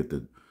where we get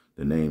the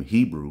name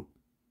Hebrew.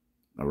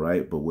 All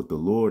right. But what the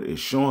Lord is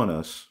showing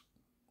us,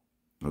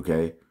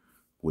 okay,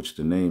 which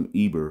the name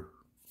Eber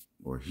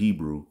or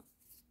Hebrew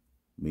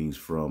means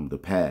from the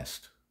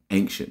past,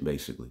 ancient,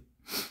 basically.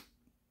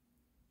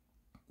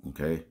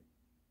 Okay.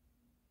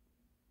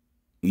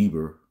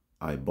 Eber,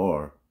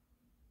 Ibar,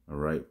 all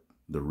right,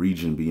 the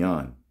region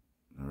beyond,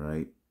 all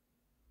right,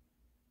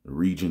 the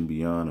region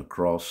beyond,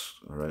 across,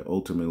 all right,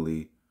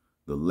 ultimately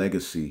the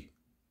legacy,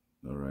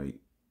 all right,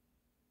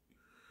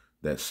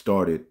 that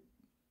started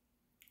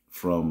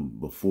from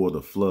before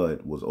the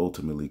flood was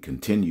ultimately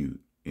continued,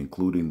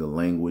 including the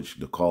language,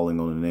 the calling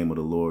on the name of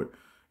the Lord.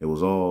 It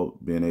was all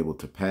being able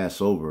to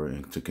pass over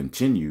and to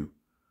continue.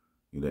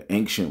 The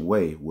ancient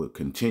way would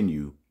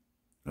continue,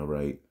 all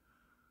right,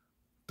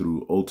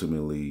 through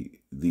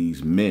ultimately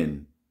these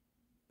men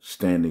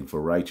standing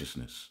for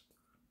righteousness.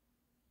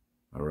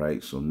 All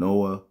right, so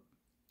Noah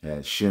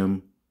had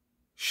Shem,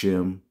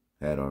 Shem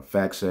had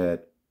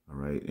Arphaxad, all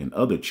right, and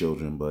other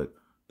children, but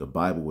the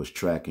Bible was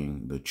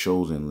tracking the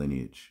chosen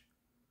lineage.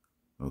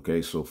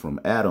 Okay, so from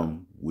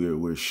Adam,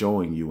 we're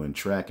showing you and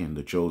tracking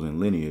the chosen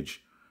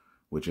lineage,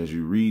 which as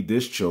you read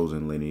this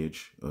chosen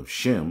lineage of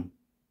Shem,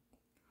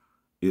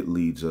 it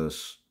leads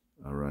us,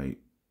 all right,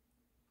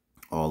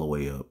 all the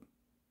way up,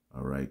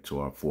 all right, to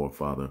our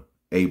forefather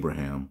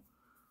Abraham,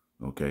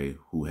 okay,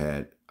 who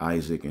had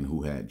Isaac and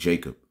who had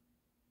Jacob,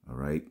 all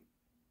right.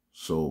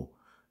 So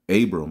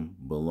Abram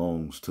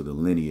belongs to the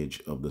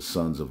lineage of the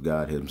sons of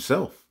God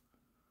himself.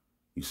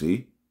 You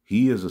see,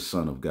 he is a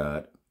son of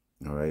God,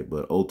 all right,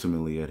 but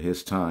ultimately at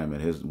his time,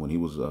 when he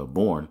was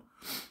born,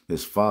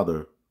 his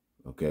father,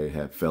 okay,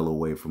 had fell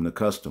away from the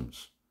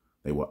customs.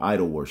 They were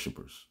idol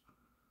worshipers.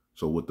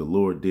 So what the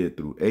Lord did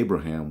through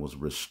Abraham was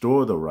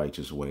restore the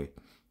righteous way,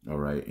 all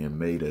right, and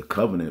made a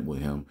covenant with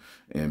him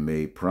and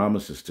made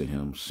promises to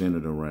him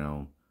centered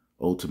around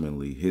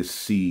ultimately his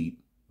seed,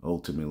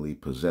 ultimately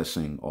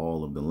possessing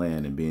all of the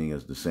land and being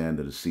as the sand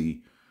of the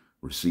sea,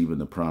 receiving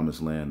the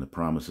promised land, the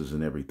promises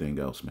and everything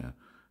else, man.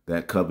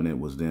 That covenant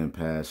was then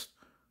passed,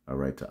 all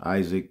right, to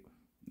Isaac,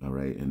 all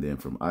right, and then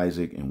from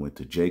Isaac and went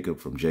to Jacob,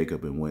 from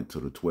Jacob and went to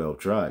the 12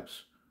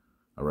 tribes.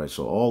 All right,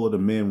 so all of the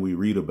men we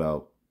read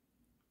about,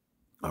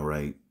 all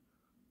right,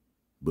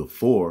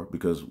 before,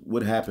 because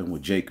what happened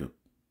with Jacob?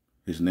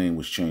 His name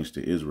was changed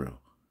to Israel.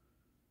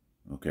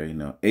 Okay,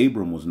 now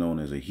Abram was known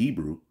as a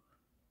Hebrew,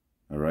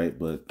 all right,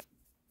 but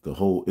the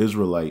whole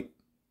Israelite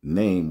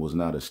name was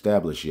not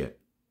established yet,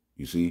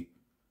 you see?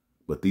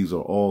 But these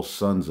are all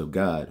sons of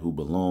God who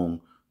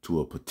belong to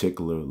a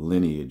particular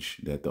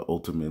lineage that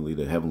ultimately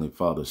the Heavenly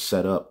Father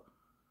set up,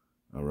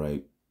 all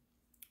right,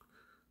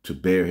 to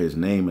bear his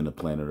name in the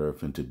planet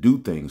Earth and to do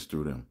things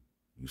through them.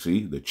 You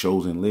see, the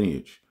chosen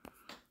lineage.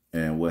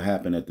 And what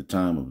happened at the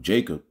time of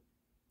Jacob,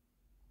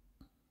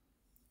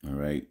 all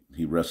right,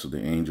 he wrestled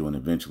the angel and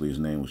eventually his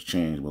name was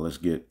changed. Well, let's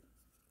get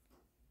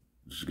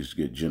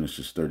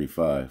Genesis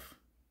 35,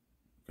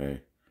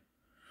 okay?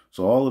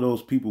 So all of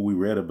those people we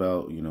read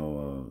about,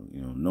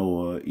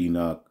 Noah,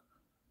 Enoch,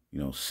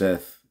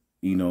 Seth,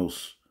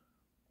 Enos,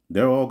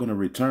 they're all going to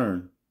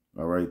return,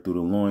 all right, through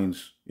the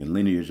loins and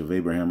lineage of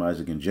Abraham,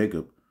 Isaac, and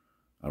Jacob,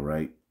 all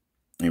right,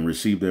 and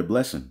receive their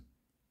blessing.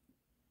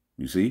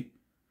 You see?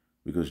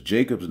 Because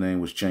Jacob's name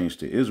was changed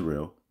to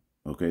Israel,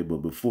 okay, but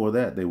before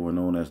that, they were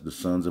known as the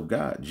sons of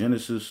God.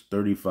 Genesis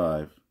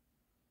 35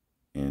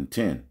 and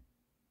 10.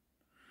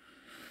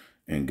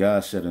 And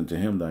God said unto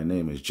him, thy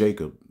name is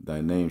Jacob.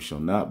 Thy name shall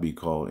not be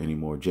called any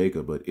more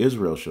Jacob, but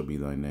Israel shall be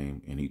thy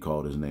name. And he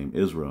called his name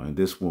Israel. And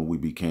this one we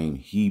became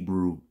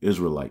Hebrew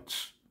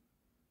Israelites.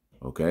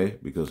 Okay?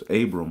 Because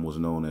Abram was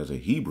known as a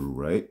Hebrew,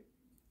 right?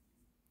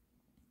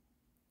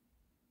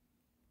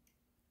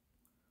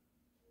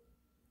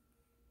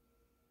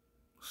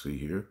 See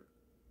here.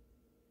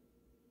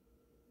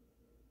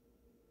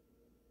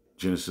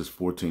 Genesis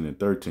 14 and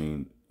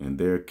 13. And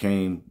there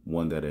came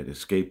one that had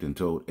escaped and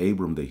told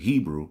Abram the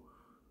Hebrew,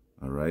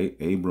 all right,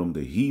 Abram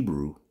the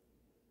Hebrew,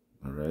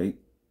 all right.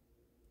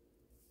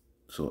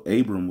 So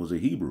Abram was a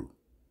Hebrew,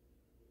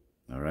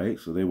 all right.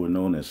 So they were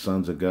known as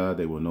sons of God.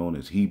 They were known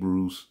as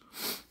Hebrews,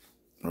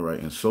 all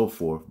right, and so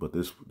forth. But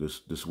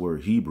this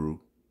word Hebrew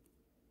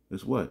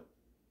is what?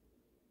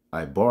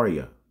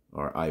 Ibaria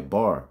or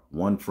Ibar,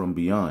 one from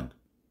beyond,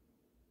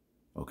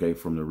 okay,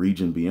 from the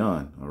region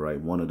beyond, all right,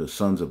 one of the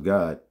sons of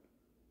God,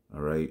 all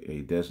right,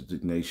 a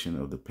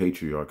designation of the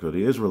patriarch of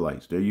the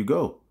Israelites. There you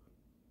go.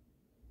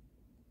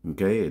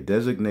 Okay, a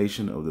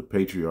designation of the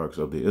patriarchs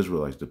of the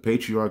Israelites. The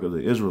patriarch of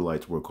the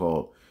Israelites were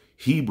called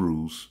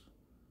Hebrews,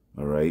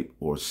 all right,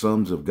 or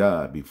sons of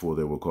God before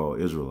they were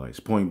called Israelites.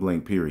 Point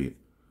blank, period.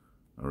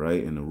 All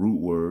right, and the root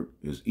word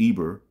is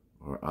Eber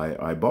or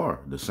Ibar,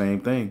 the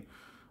same thing.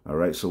 All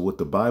right, so what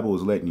the Bible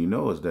is letting you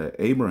know is that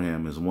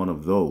Abraham is one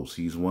of those.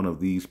 He's one of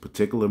these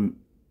particular,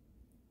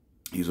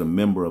 he's a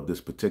member of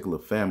this particular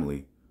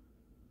family,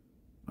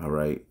 all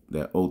right,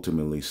 that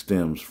ultimately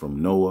stems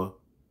from Noah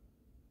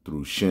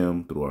through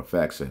Shem through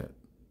Arphaxad.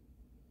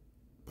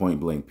 Point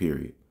blank,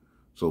 period.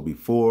 So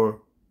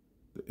before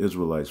the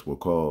Israelites were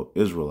called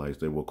Israelites,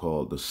 they were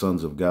called the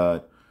sons of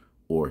God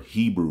or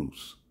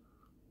Hebrews.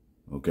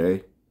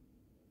 Okay?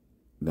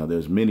 Now,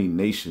 there's many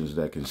nations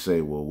that can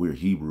say, well, we're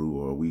Hebrew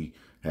or we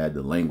had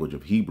the language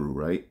of Hebrew,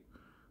 right?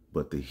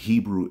 But the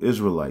Hebrew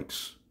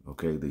Israelites,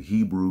 okay, the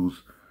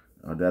Hebrews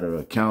that are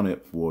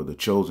accounted for the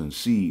chosen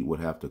seed would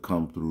have to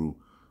come through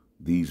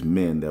these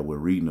men that we're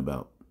reading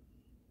about.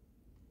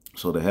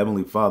 So the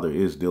Heavenly Father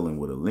is dealing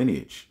with a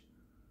lineage.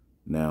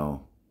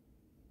 Now,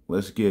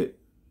 let's get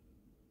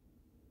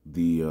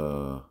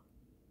the,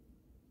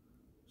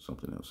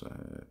 something else I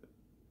had.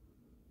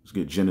 Let's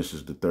get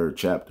Genesis, the 3rd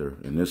chapter,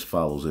 and this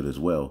follows it as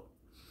well.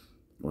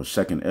 Or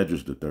 2nd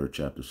Esdras, the 3rd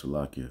chapter,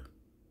 Salakia.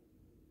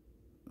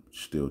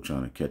 Still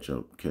trying to catch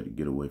up,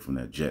 get away from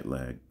that jet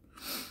lag.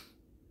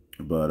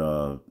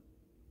 But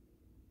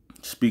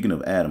speaking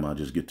of Adam, I'll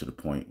just get to the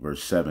point.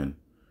 Verse 7.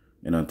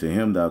 And unto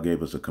him thou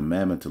gavest a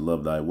commandment to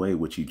love thy way,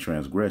 which he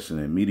transgressed, and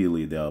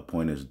immediately thou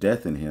appointest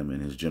death in him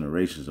and his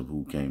generations, of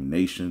whom came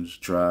nations,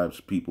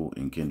 tribes, people,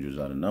 and kindreds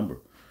out of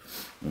number.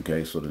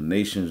 Okay, so the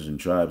nations and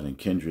tribes and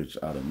kindreds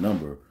out of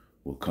number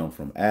will come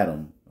from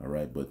Adam, all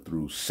right, but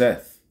through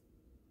Seth.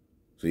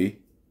 See,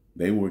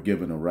 they were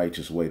given a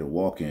righteous way to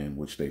walk in,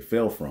 which they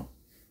fell from.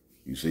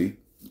 You see,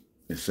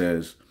 it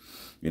says,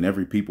 and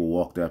every people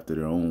walked after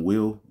their own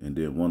will and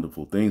did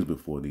wonderful things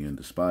before thee and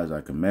despised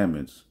thy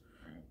commandments.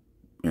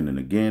 And then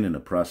again, in the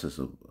process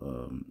of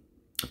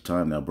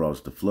time, thou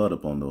broughtest the flood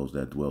upon those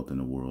that dwelt in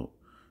the world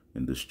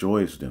and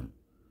destroyest them.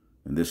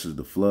 And this is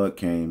the flood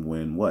came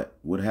when what?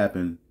 What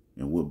happened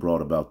and what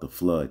brought about the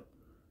flood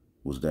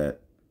was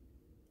that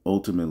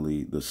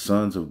ultimately the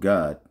sons of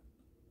God,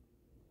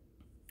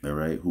 all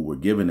right, who were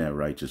given that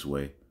righteous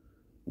way,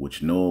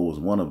 which Noah was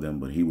one of them,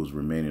 but he was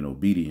remaining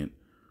obedient,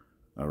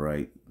 all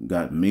right,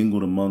 got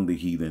mingled among the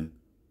heathen,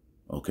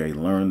 okay,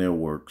 learned their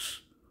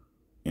works,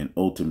 and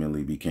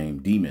ultimately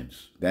became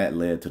demons. That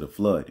led to the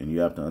flood. And you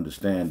have to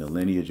understand the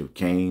lineage of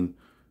Cain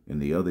and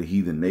the other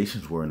heathen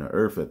nations were in the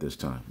earth at this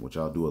time, which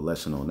I'll do a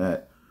lesson on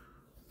that.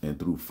 And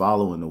through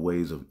following the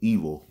ways of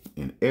evil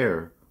and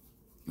error,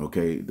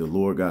 okay, the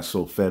Lord got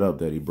so fed up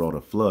that he brought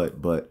a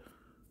flood. But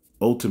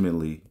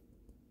ultimately,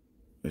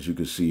 as you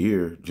can see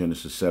here,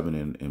 Genesis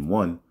 7 and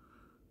 1,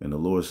 and the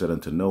Lord said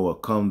unto Noah,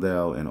 come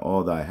thou and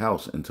all thy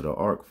house into the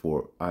ark,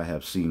 for I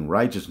have seen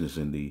righteousness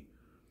in thee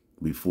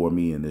before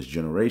me in this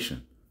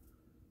generation.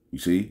 You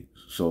see?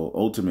 So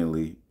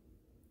ultimately,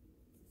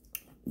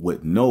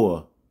 with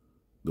Noah,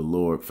 the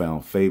Lord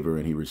found favor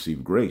and he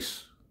received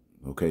grace,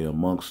 okay,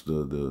 amongst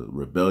the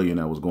rebellion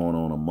that was going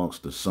on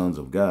amongst the sons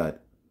of God,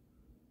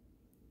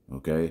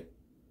 okay,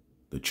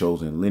 the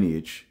chosen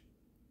lineage,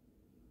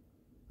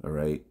 all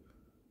right.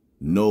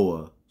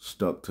 Noah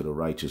stuck to the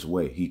righteous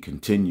way. He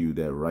continued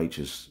that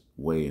righteous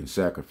way in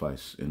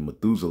sacrifice. And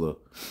Methuselah,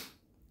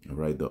 all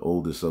right, the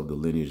oldest of the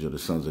lineage of the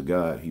sons of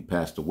God, he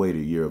passed away the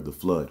year of the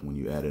flood when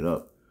you add it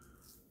up.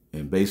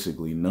 And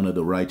basically, none of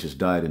the righteous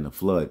died in the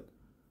flood,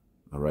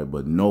 all right,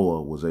 but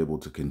Noah was able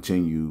to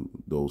continue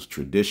those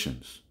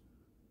traditions,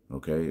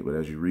 okay? But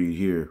as you read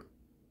here,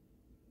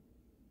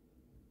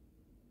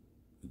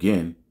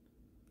 again,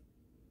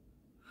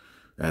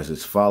 as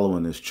it's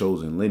following this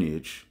chosen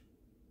lineage,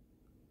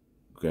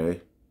 okay?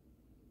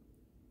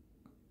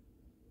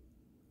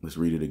 Let's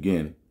read it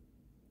again.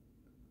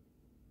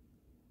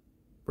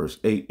 Verse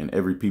 8, and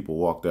every people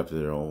walked after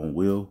their own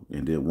will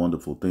and did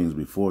wonderful things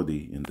before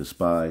thee and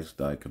despised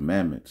thy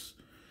commandments.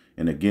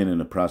 And again, in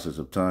the process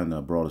of time,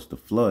 thou broughtest the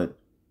flood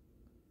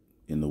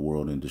in the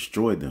world and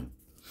destroyed them.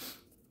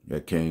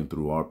 That came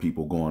through our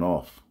people going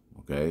off,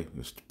 okay?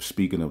 It's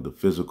speaking of the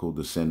physical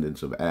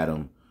descendants of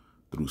Adam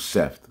through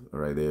Seth, all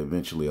right? They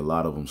eventually, a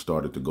lot of them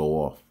started to go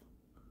off.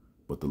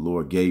 But the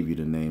Lord gave you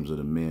the names of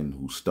the men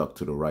who stuck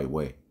to the right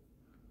way,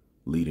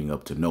 leading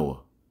up to Noah,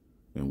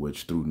 in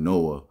which through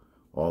Noah,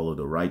 all of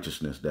the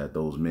righteousness that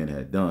those men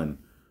had done,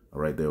 all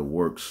right, their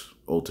works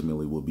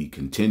ultimately will be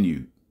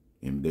continued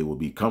and they will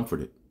be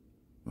comforted,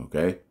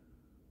 okay?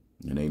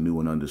 And they knew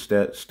and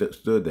understood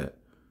that.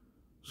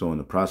 So in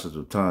the process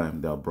of time,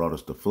 thou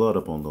broughtest the flood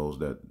upon those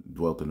that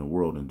dwelt in the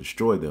world and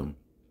destroyed them.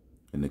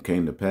 And it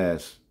came to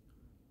pass,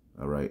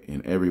 all right,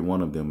 in every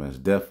one of them, as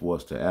death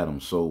was to Adam,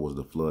 so was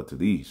the flood to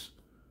these.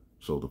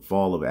 So the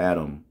fall of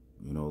Adam,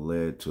 you know,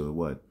 led to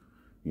what?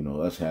 You know,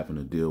 us having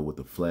to deal with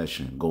the flesh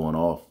and going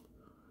off.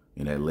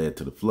 And that led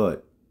to the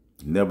flood.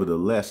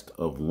 Nevertheless,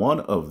 of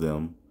one of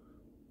them,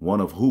 one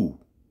of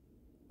who?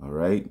 All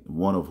right.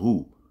 One of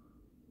who?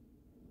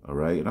 All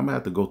right. And I'm going to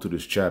have to go to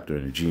this chapter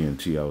in the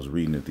GNT. I was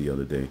reading it the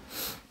other day.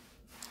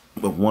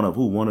 But one of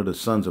who? One of the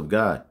sons of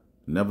God.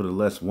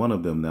 Nevertheless, one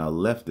of them now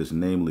left this,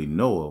 namely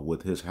Noah,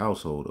 with his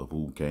household, of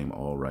whom came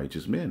all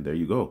righteous men. There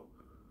you go.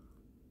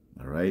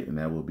 All right. And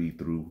that will be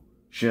through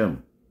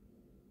Shem.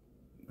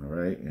 All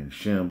right. And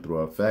Shem through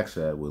our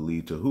Arphaxad will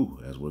lead to who?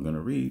 As we're going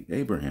to read,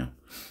 Abraham.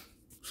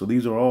 So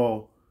these are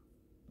all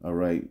all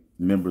right,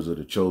 members of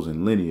the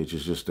chosen lineage.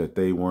 It's just that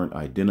they weren't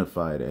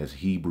identified as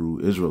Hebrew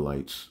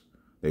Israelites.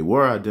 They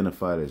were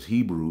identified as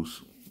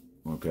Hebrews,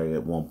 okay,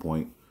 at one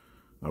point,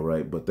 all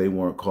right, but they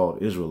weren't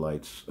called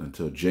Israelites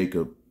until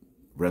Jacob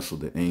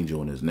wrestled the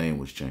angel and his name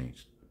was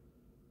changed.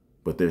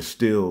 But they're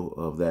still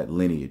of that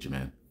lineage,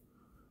 man.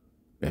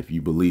 If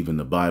you believe in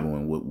the Bible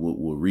and what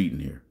we're reading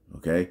here,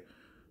 okay?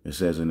 It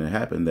says, and it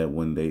happened that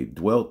when they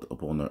dwelt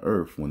upon the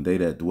earth, when they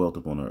that dwelt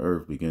upon the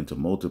earth began to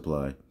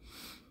multiply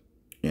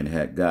and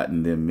had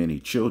gotten them many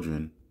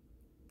children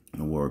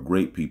and were a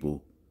great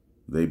people,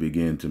 they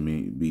began to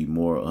be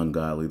more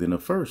ungodly than the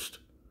first.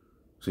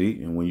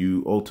 See, and when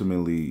you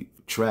ultimately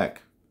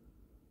track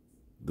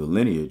the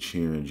lineage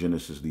here in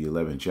Genesis, the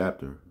 11th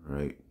chapter,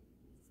 right?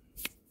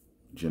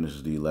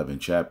 Genesis, the 11th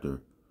chapter,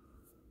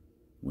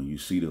 when you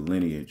see the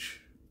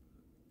lineage,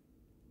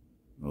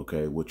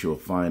 okay, what you'll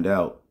find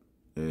out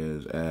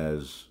is,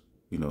 as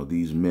you know,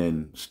 these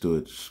men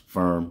stood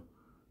firm,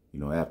 you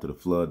know, after the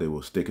flood. They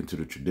were sticking to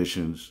the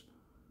traditions,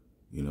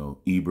 you know,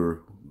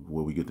 Eber,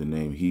 where we get the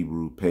name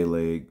Hebrew,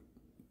 Peleg,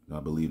 I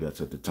believe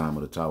that's at the time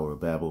of the Tower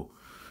of Babel.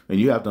 And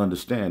you have to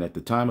understand, at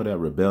the time of that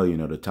rebellion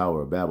of the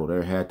Tower of Babel,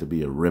 there had to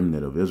be a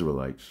remnant of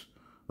Israelites,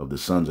 of the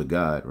sons of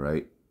God,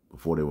 right?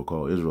 Before they were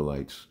called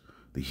Israelites,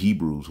 the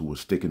Hebrews who were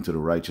sticking to the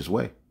righteous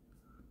way.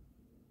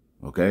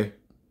 Okay?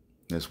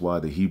 That's why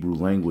the Hebrew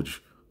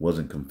language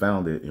wasn't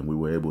confounded, and we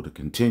were able to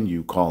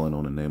continue calling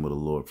on the name of the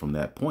Lord from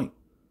that point.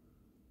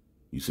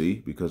 You see,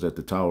 because at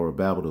the Tower of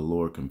Babel, the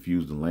Lord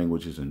confused the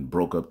languages and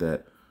broke up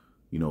that,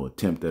 you know,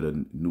 attempt at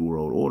a New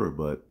World Order.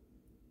 But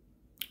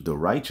the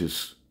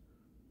righteousness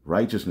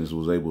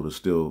was able to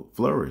still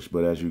flourish.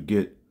 But as you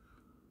get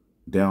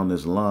down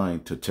this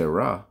line to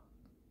Terah,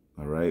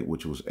 all right,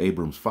 which was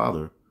Abram's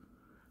father,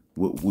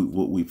 what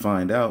we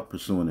find out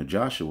pursuing to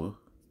Joshua,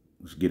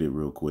 let's get it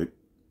real quick.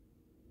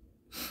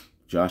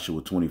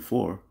 Joshua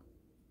 24.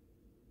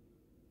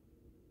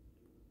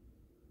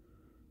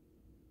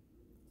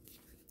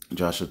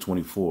 Joshua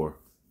 24.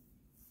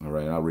 All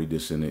right, I'll read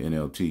this in the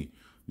NLT.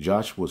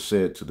 Joshua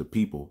said to the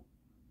people,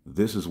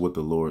 this is what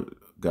the Lord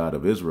God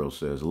of Israel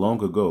says.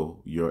 Long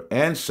ago, your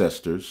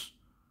ancestors,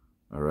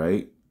 all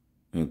right,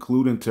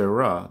 including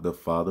Terah, the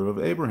father of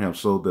Abraham.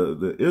 So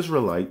the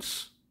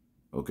Israelites,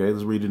 okay,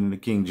 let's read it in the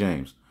King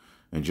James.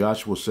 And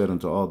Joshua said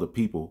unto all the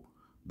people,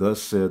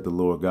 thus said the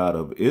Lord God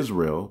of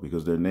Israel,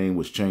 because their name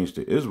was changed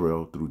to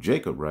Israel through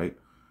Jacob, right?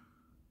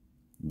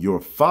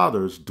 Your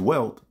fathers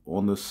dwelt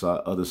on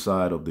the other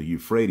side of the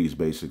Euphrates,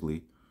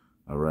 basically,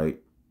 all right?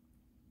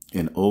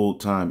 In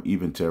old time,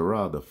 even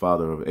Terah, the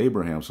father of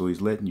Abraham. So he's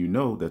letting you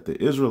know that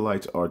the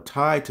Israelites are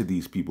tied to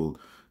these people.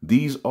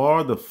 These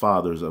are the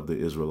fathers of the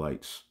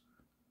Israelites,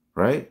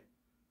 right?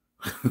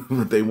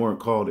 But they weren't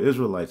called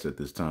Israelites at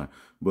this time.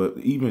 But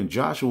even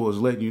Joshua is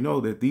letting you know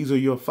that these are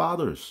your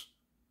fathers,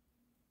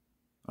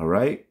 all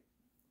right?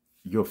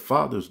 Your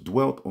fathers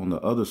dwelt on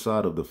the other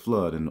side of the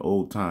flood in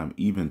old time,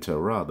 even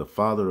Terah, the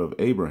father of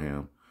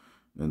Abraham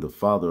and the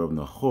father of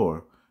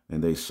Nahor,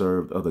 and they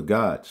served other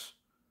gods.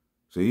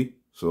 See?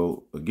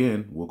 So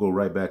again, we'll go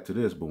right back to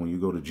this. But when you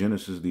go to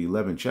Genesis, the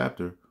 11th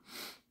chapter,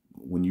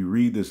 when you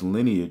read this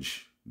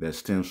lineage that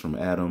stems from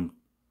Adam,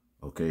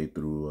 okay,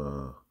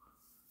 through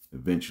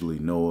eventually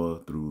Noah,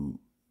 through,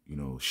 you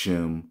know,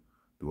 Shem,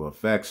 through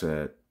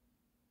Arphaxad,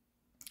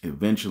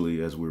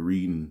 eventually, as we're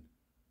reading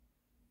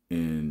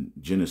in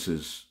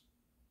Genesis,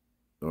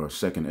 or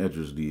second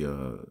Esdras,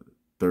 the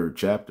 3rd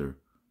chapter,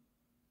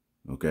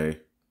 okay,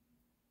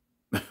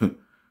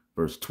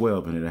 verse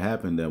 12, and it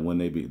happened that when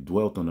they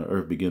dwelt on the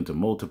earth, began to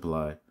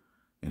multiply,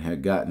 and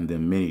had gotten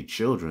them many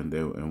children,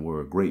 and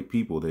were a great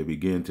people, they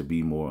began to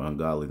be more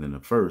ungodly than the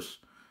first.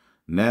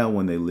 Now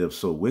when they lived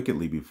so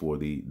wickedly before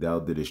thee, thou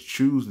didst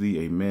choose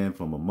thee a man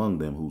from among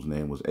them, whose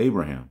name was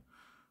Abraham.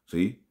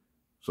 See?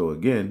 So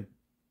again,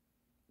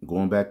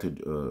 going back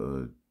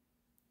to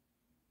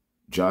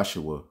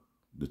Joshua,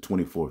 the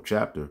 24th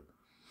chapter,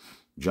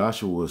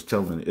 Joshua was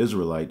telling the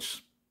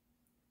Israelites,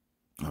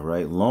 all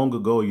right, long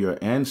ago your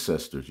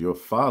ancestors, your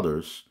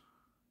fathers,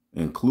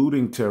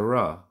 including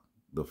Terah,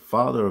 the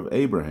father of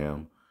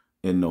Abraham,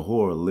 and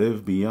Nahor,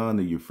 lived beyond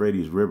the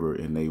Euphrates River,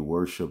 and they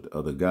worshipped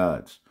other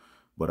gods.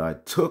 But I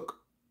took,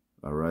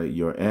 all right,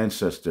 your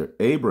ancestor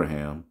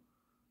Abraham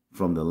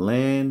from the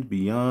land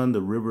beyond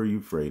the river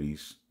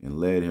Euphrates and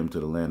led him to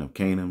the land of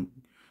Canaan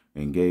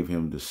and gave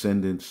him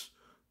descendants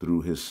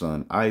through his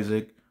son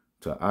Isaac.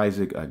 To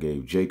Isaac I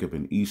gave Jacob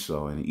and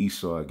Esau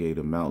I gave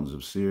the mountains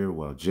of Seir,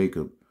 while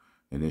Jacob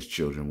and his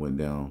children went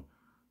down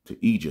to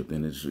Egypt.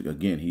 And it's,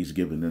 again, he's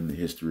giving them the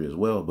history as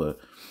well. But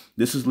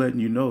this is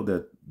letting you know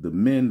that the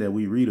men that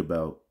we read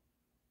about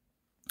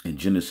in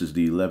Genesis,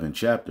 the 11th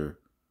chapter,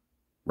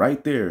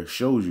 right there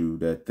shows you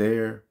that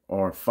there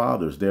are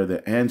fathers. They're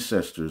the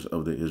ancestors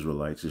of the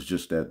Israelites. It's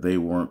just that they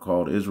weren't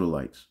called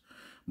Israelites.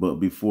 But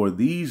before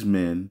these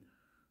men,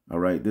 all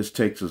right, this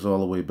takes us all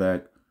the way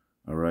back,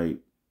 all right,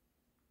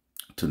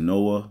 to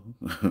Noah,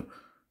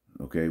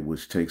 okay,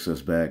 which takes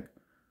us back,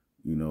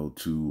 you know,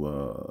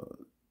 to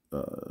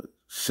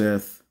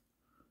Seth,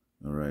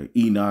 All right.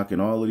 Enoch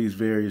and all of these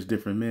various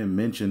different men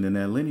mentioned in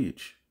that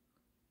lineage.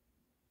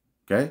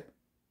 Okay.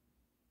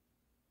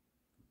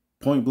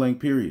 Point blank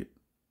period.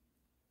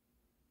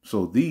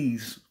 So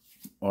these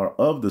are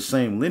of the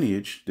same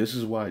lineage. This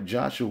is why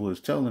Joshua is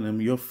telling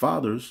them, your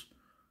fathers,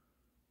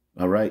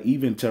 all right,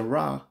 even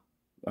Terah,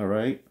 all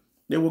right,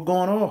 they were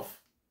going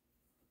off.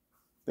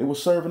 They were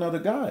serving other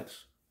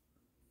gods.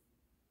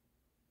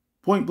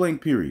 Point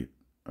blank period.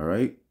 All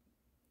right.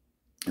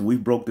 And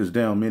we've broke this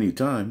down many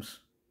times.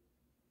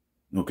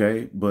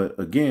 Okay. But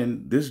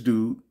again, this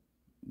dude,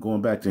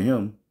 going back to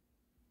him.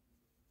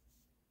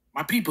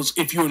 My peoples,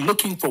 if you're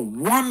looking for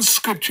one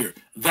scripture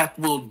that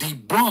will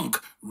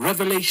debunk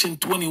Revelation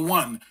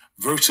 21,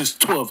 verses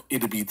 12,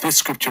 it'll be this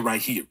scripture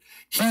right here.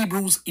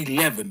 Hebrews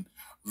 11,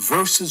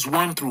 verses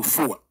 1 through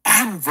 4,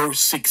 and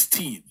verse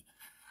 16.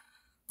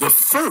 The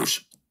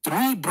first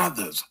three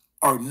brothers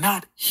are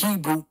not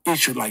Hebrew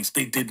Israelites.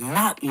 They did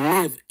not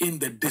live in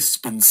the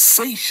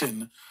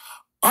dispensation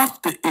of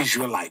the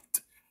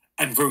Israelite.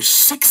 And verse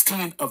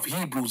 16 of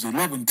Hebrews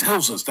 11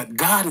 tells us that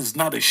God is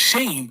not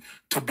ashamed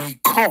to be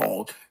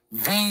called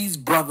these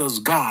brothers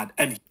God.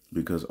 And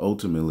because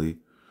ultimately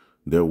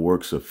their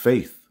works of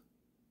faith,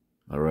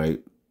 all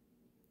right,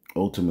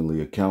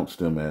 ultimately accounts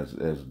them as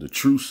the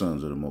true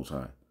sons of the Most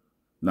High.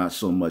 Not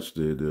so much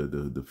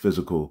the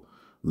physical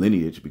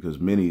lineage, because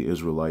many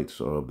Israelites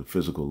are of the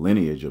physical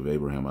lineage of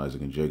Abraham,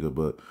 Isaac, and Jacob,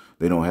 but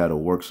they don't have the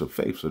works of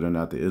faith, so they're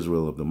not the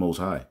Israel of the Most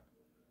High.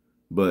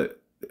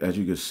 But as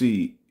you can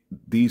see,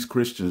 these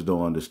Christians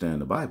don't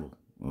understand the Bible,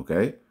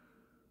 okay?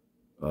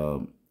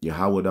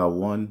 Yahweh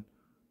 1,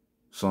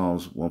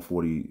 Psalms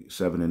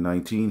 147 and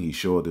 19, he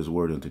showed his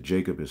word unto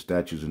Jacob, his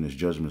statutes and his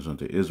judgments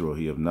unto Israel.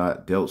 He have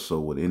not dealt so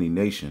with any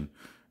nation,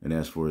 and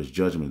as for his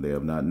judgment, they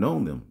have not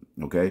known them,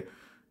 okay?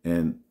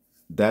 And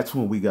that's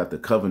when we got the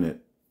covenant,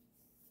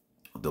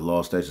 the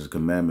law, statutes,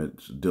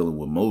 commandments dealing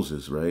with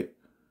Moses, right?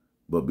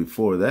 But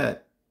before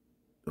that,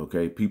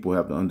 okay, people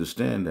have to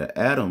understand that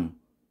Adam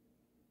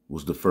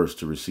was the first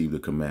to receive the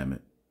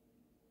commandment.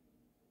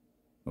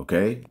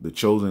 Okay, the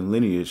chosen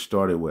lineage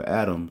started with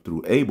Adam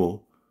through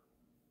Abel,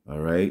 all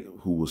right,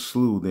 who was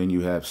slew. Then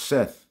you have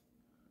Seth.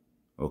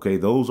 Okay,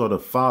 those are the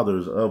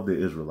fathers of the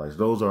Israelites.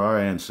 Those are our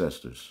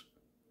ancestors.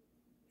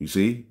 You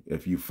see,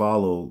 if you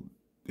follow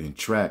and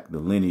track the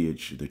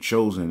lineage, the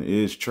chosen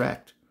is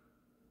tracked.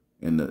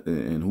 And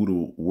who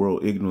the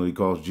world ignorantly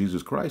calls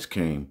Jesus Christ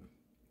came,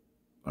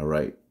 all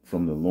right,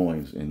 from the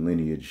loins and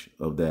lineage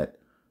of that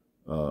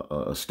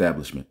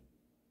establishment.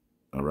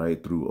 All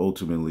right, through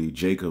ultimately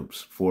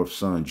Jacob's fourth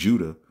son,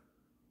 Judah,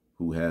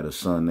 who had a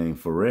son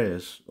named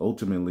Pharez.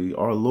 Ultimately,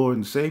 our Lord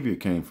and Savior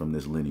came from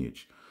this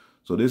lineage.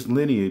 So this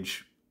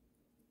lineage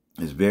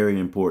is very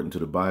important to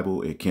the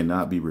Bible. It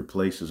cannot be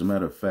replaced. As a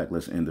matter of fact,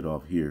 let's end it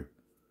off here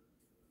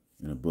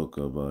in the book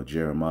of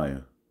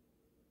Jeremiah,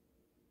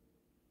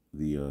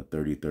 the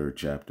 33rd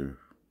chapter.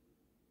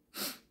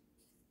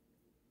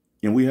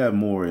 And we have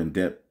more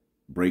in-depth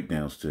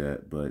breakdowns to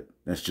that, but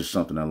that's just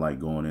something I like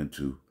going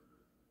into.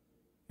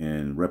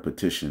 And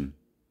repetition,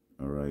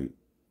 all right,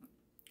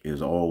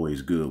 is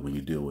always good when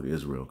you deal with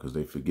Israel, because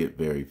they forget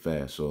very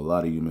fast. So a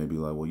lot of you may be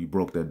like, well, you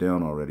broke that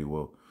down already.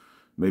 Well,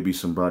 maybe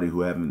somebody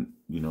who haven't,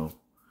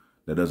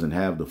 that doesn't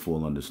have the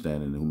full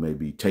understanding, who may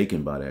be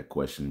taken by that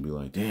question and be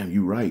like, damn,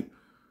 you right.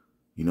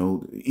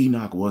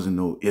 Enoch wasn't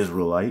no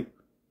Israelite.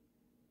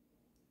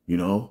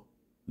 Noah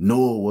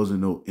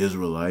wasn't no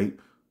Israelite.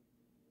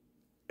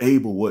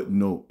 Abel wasn't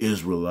no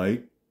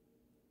Israelite.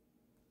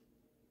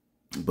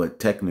 But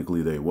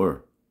technically they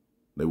were.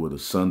 They were the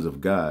sons of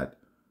God,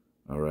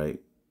 all right?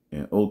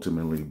 And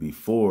ultimately,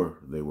 before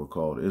they were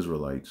called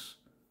Israelites,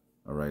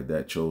 all right,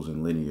 that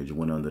chosen lineage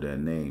went under that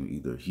name,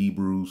 either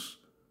Hebrews,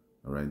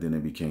 all right, then they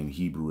became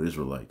Hebrew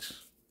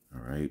Israelites,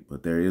 all right?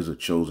 But there is a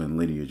chosen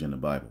lineage in the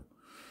Bible.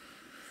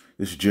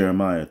 This is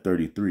Jeremiah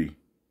 33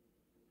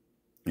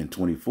 and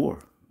 24,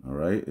 all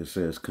right? It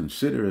says,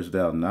 considerest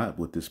thou not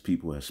what this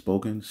people has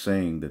spoken,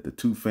 saying that the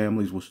two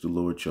families which the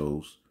Lord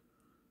chose,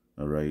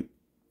 all right,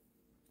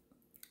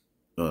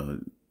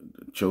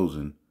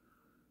 chosen,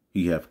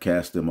 he have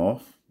cast them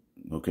off.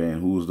 Okay,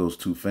 and who was those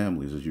two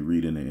families? As you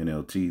read in the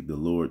NLT, the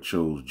Lord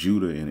chose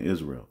Judah and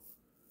Israel.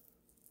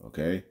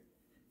 Okay,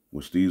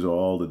 which these are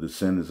all the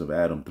descendants of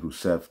Adam through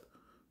Seth,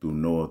 through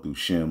Noah, through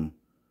Shem.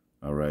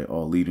 All right,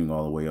 all leading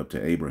all the way up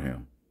to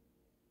Abraham.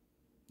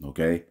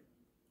 Okay,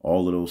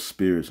 all of those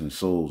spirits and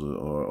souls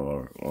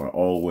are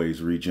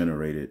always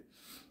regenerated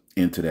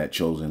into that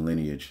chosen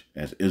lineage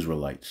as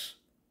Israelites.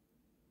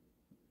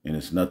 And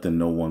it's nothing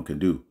no one can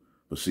do.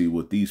 But see,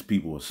 what these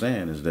people are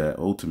saying is that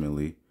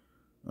ultimately,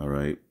 all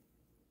right,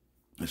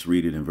 let's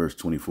read it in verse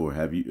 24.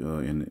 Have you,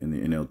 in the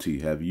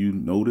NLT, have you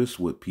noticed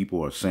what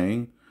people are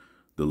saying?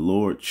 The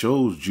Lord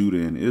chose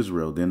Judah and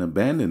Israel, then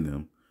abandoned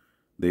them.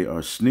 They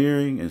are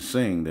sneering and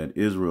saying that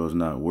Israel is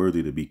not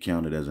worthy to be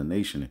counted as a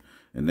nation.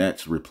 And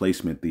that's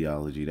replacement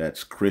theology.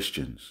 That's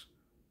Christians.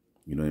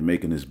 They're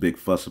making this big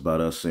fuss about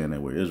us saying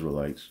that we're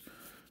Israelites,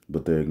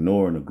 but they're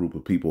ignoring a group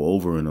of people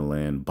over in the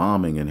land,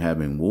 bombing and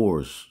having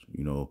wars,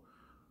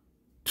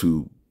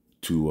 to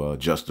to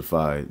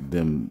justify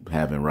them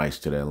having rights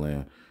to that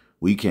land.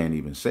 We can't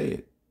even say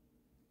it.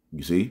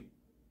 You see?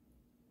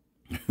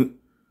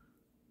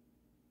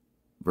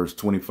 Verse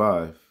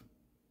 25.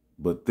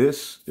 But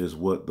this is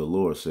what the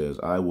Lord says.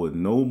 I would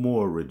no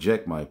more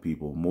reject my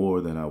people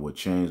more than I would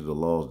change the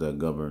laws that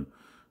govern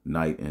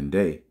night and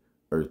day,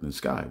 earth and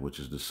sky, which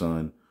is the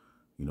sun,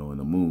 and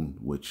the moon,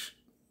 which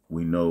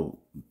we know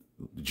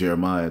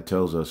Jeremiah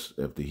tells us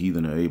if the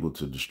heathen are able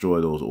to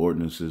destroy those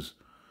ordinances,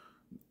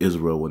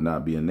 Israel would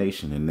not be a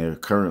nation. And they're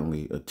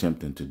currently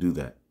attempting to do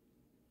that.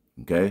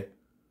 Okay.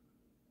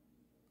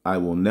 I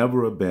will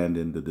never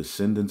abandon the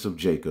descendants of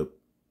Jacob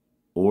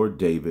or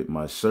David,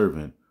 my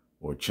servant,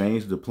 or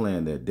change the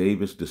plan that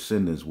David's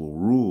descendants will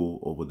rule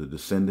over the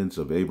descendants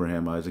of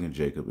Abraham, Isaac, and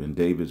Jacob. And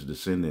David's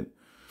descendant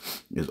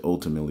is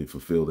ultimately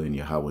fulfilled in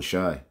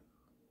Yahushua.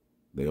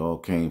 They all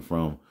came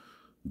from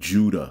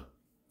Judah,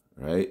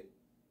 right?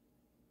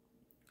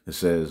 It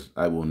says,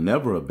 I will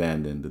never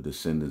abandon the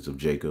descendants of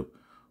Jacob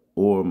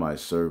or my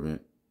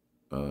servant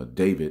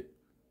David,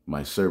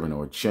 my servant,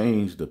 or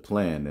change the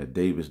plan that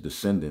David's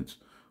descendants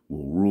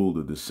will rule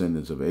the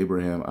descendants of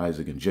Abraham,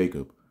 Isaac, and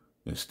Jacob.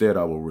 Instead,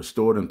 I will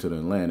restore them to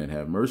their land and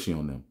have mercy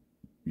on them.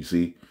 You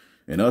see,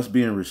 and us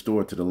being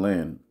restored to the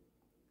land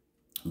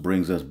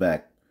brings us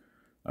back,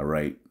 all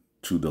right,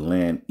 to the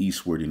land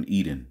eastward in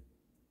Eden,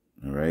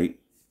 all right,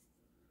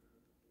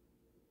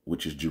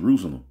 which is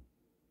Jerusalem.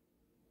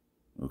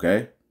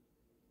 Okay.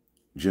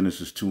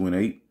 Genesis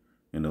 2:8.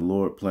 And the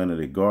Lord planted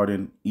a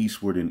garden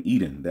eastward in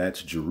Eden.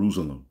 That's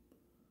Jerusalem.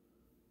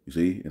 You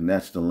see, and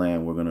that's the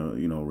land we're going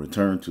to,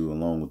 return to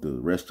along with the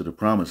rest of the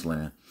promised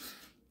land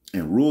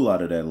and rule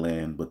out of that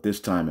land, but this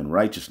time in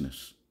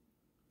righteousness.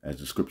 As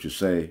the scriptures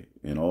say,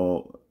 in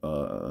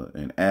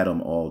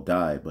Adam all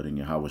died, but in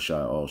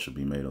Yahushua all should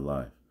be made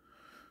alive.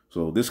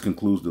 So this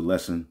concludes the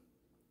lesson.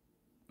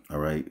 All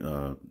right.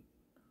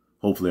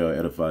 Hopefully I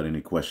edified any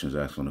questions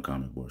asked on the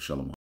comment board. Shalom.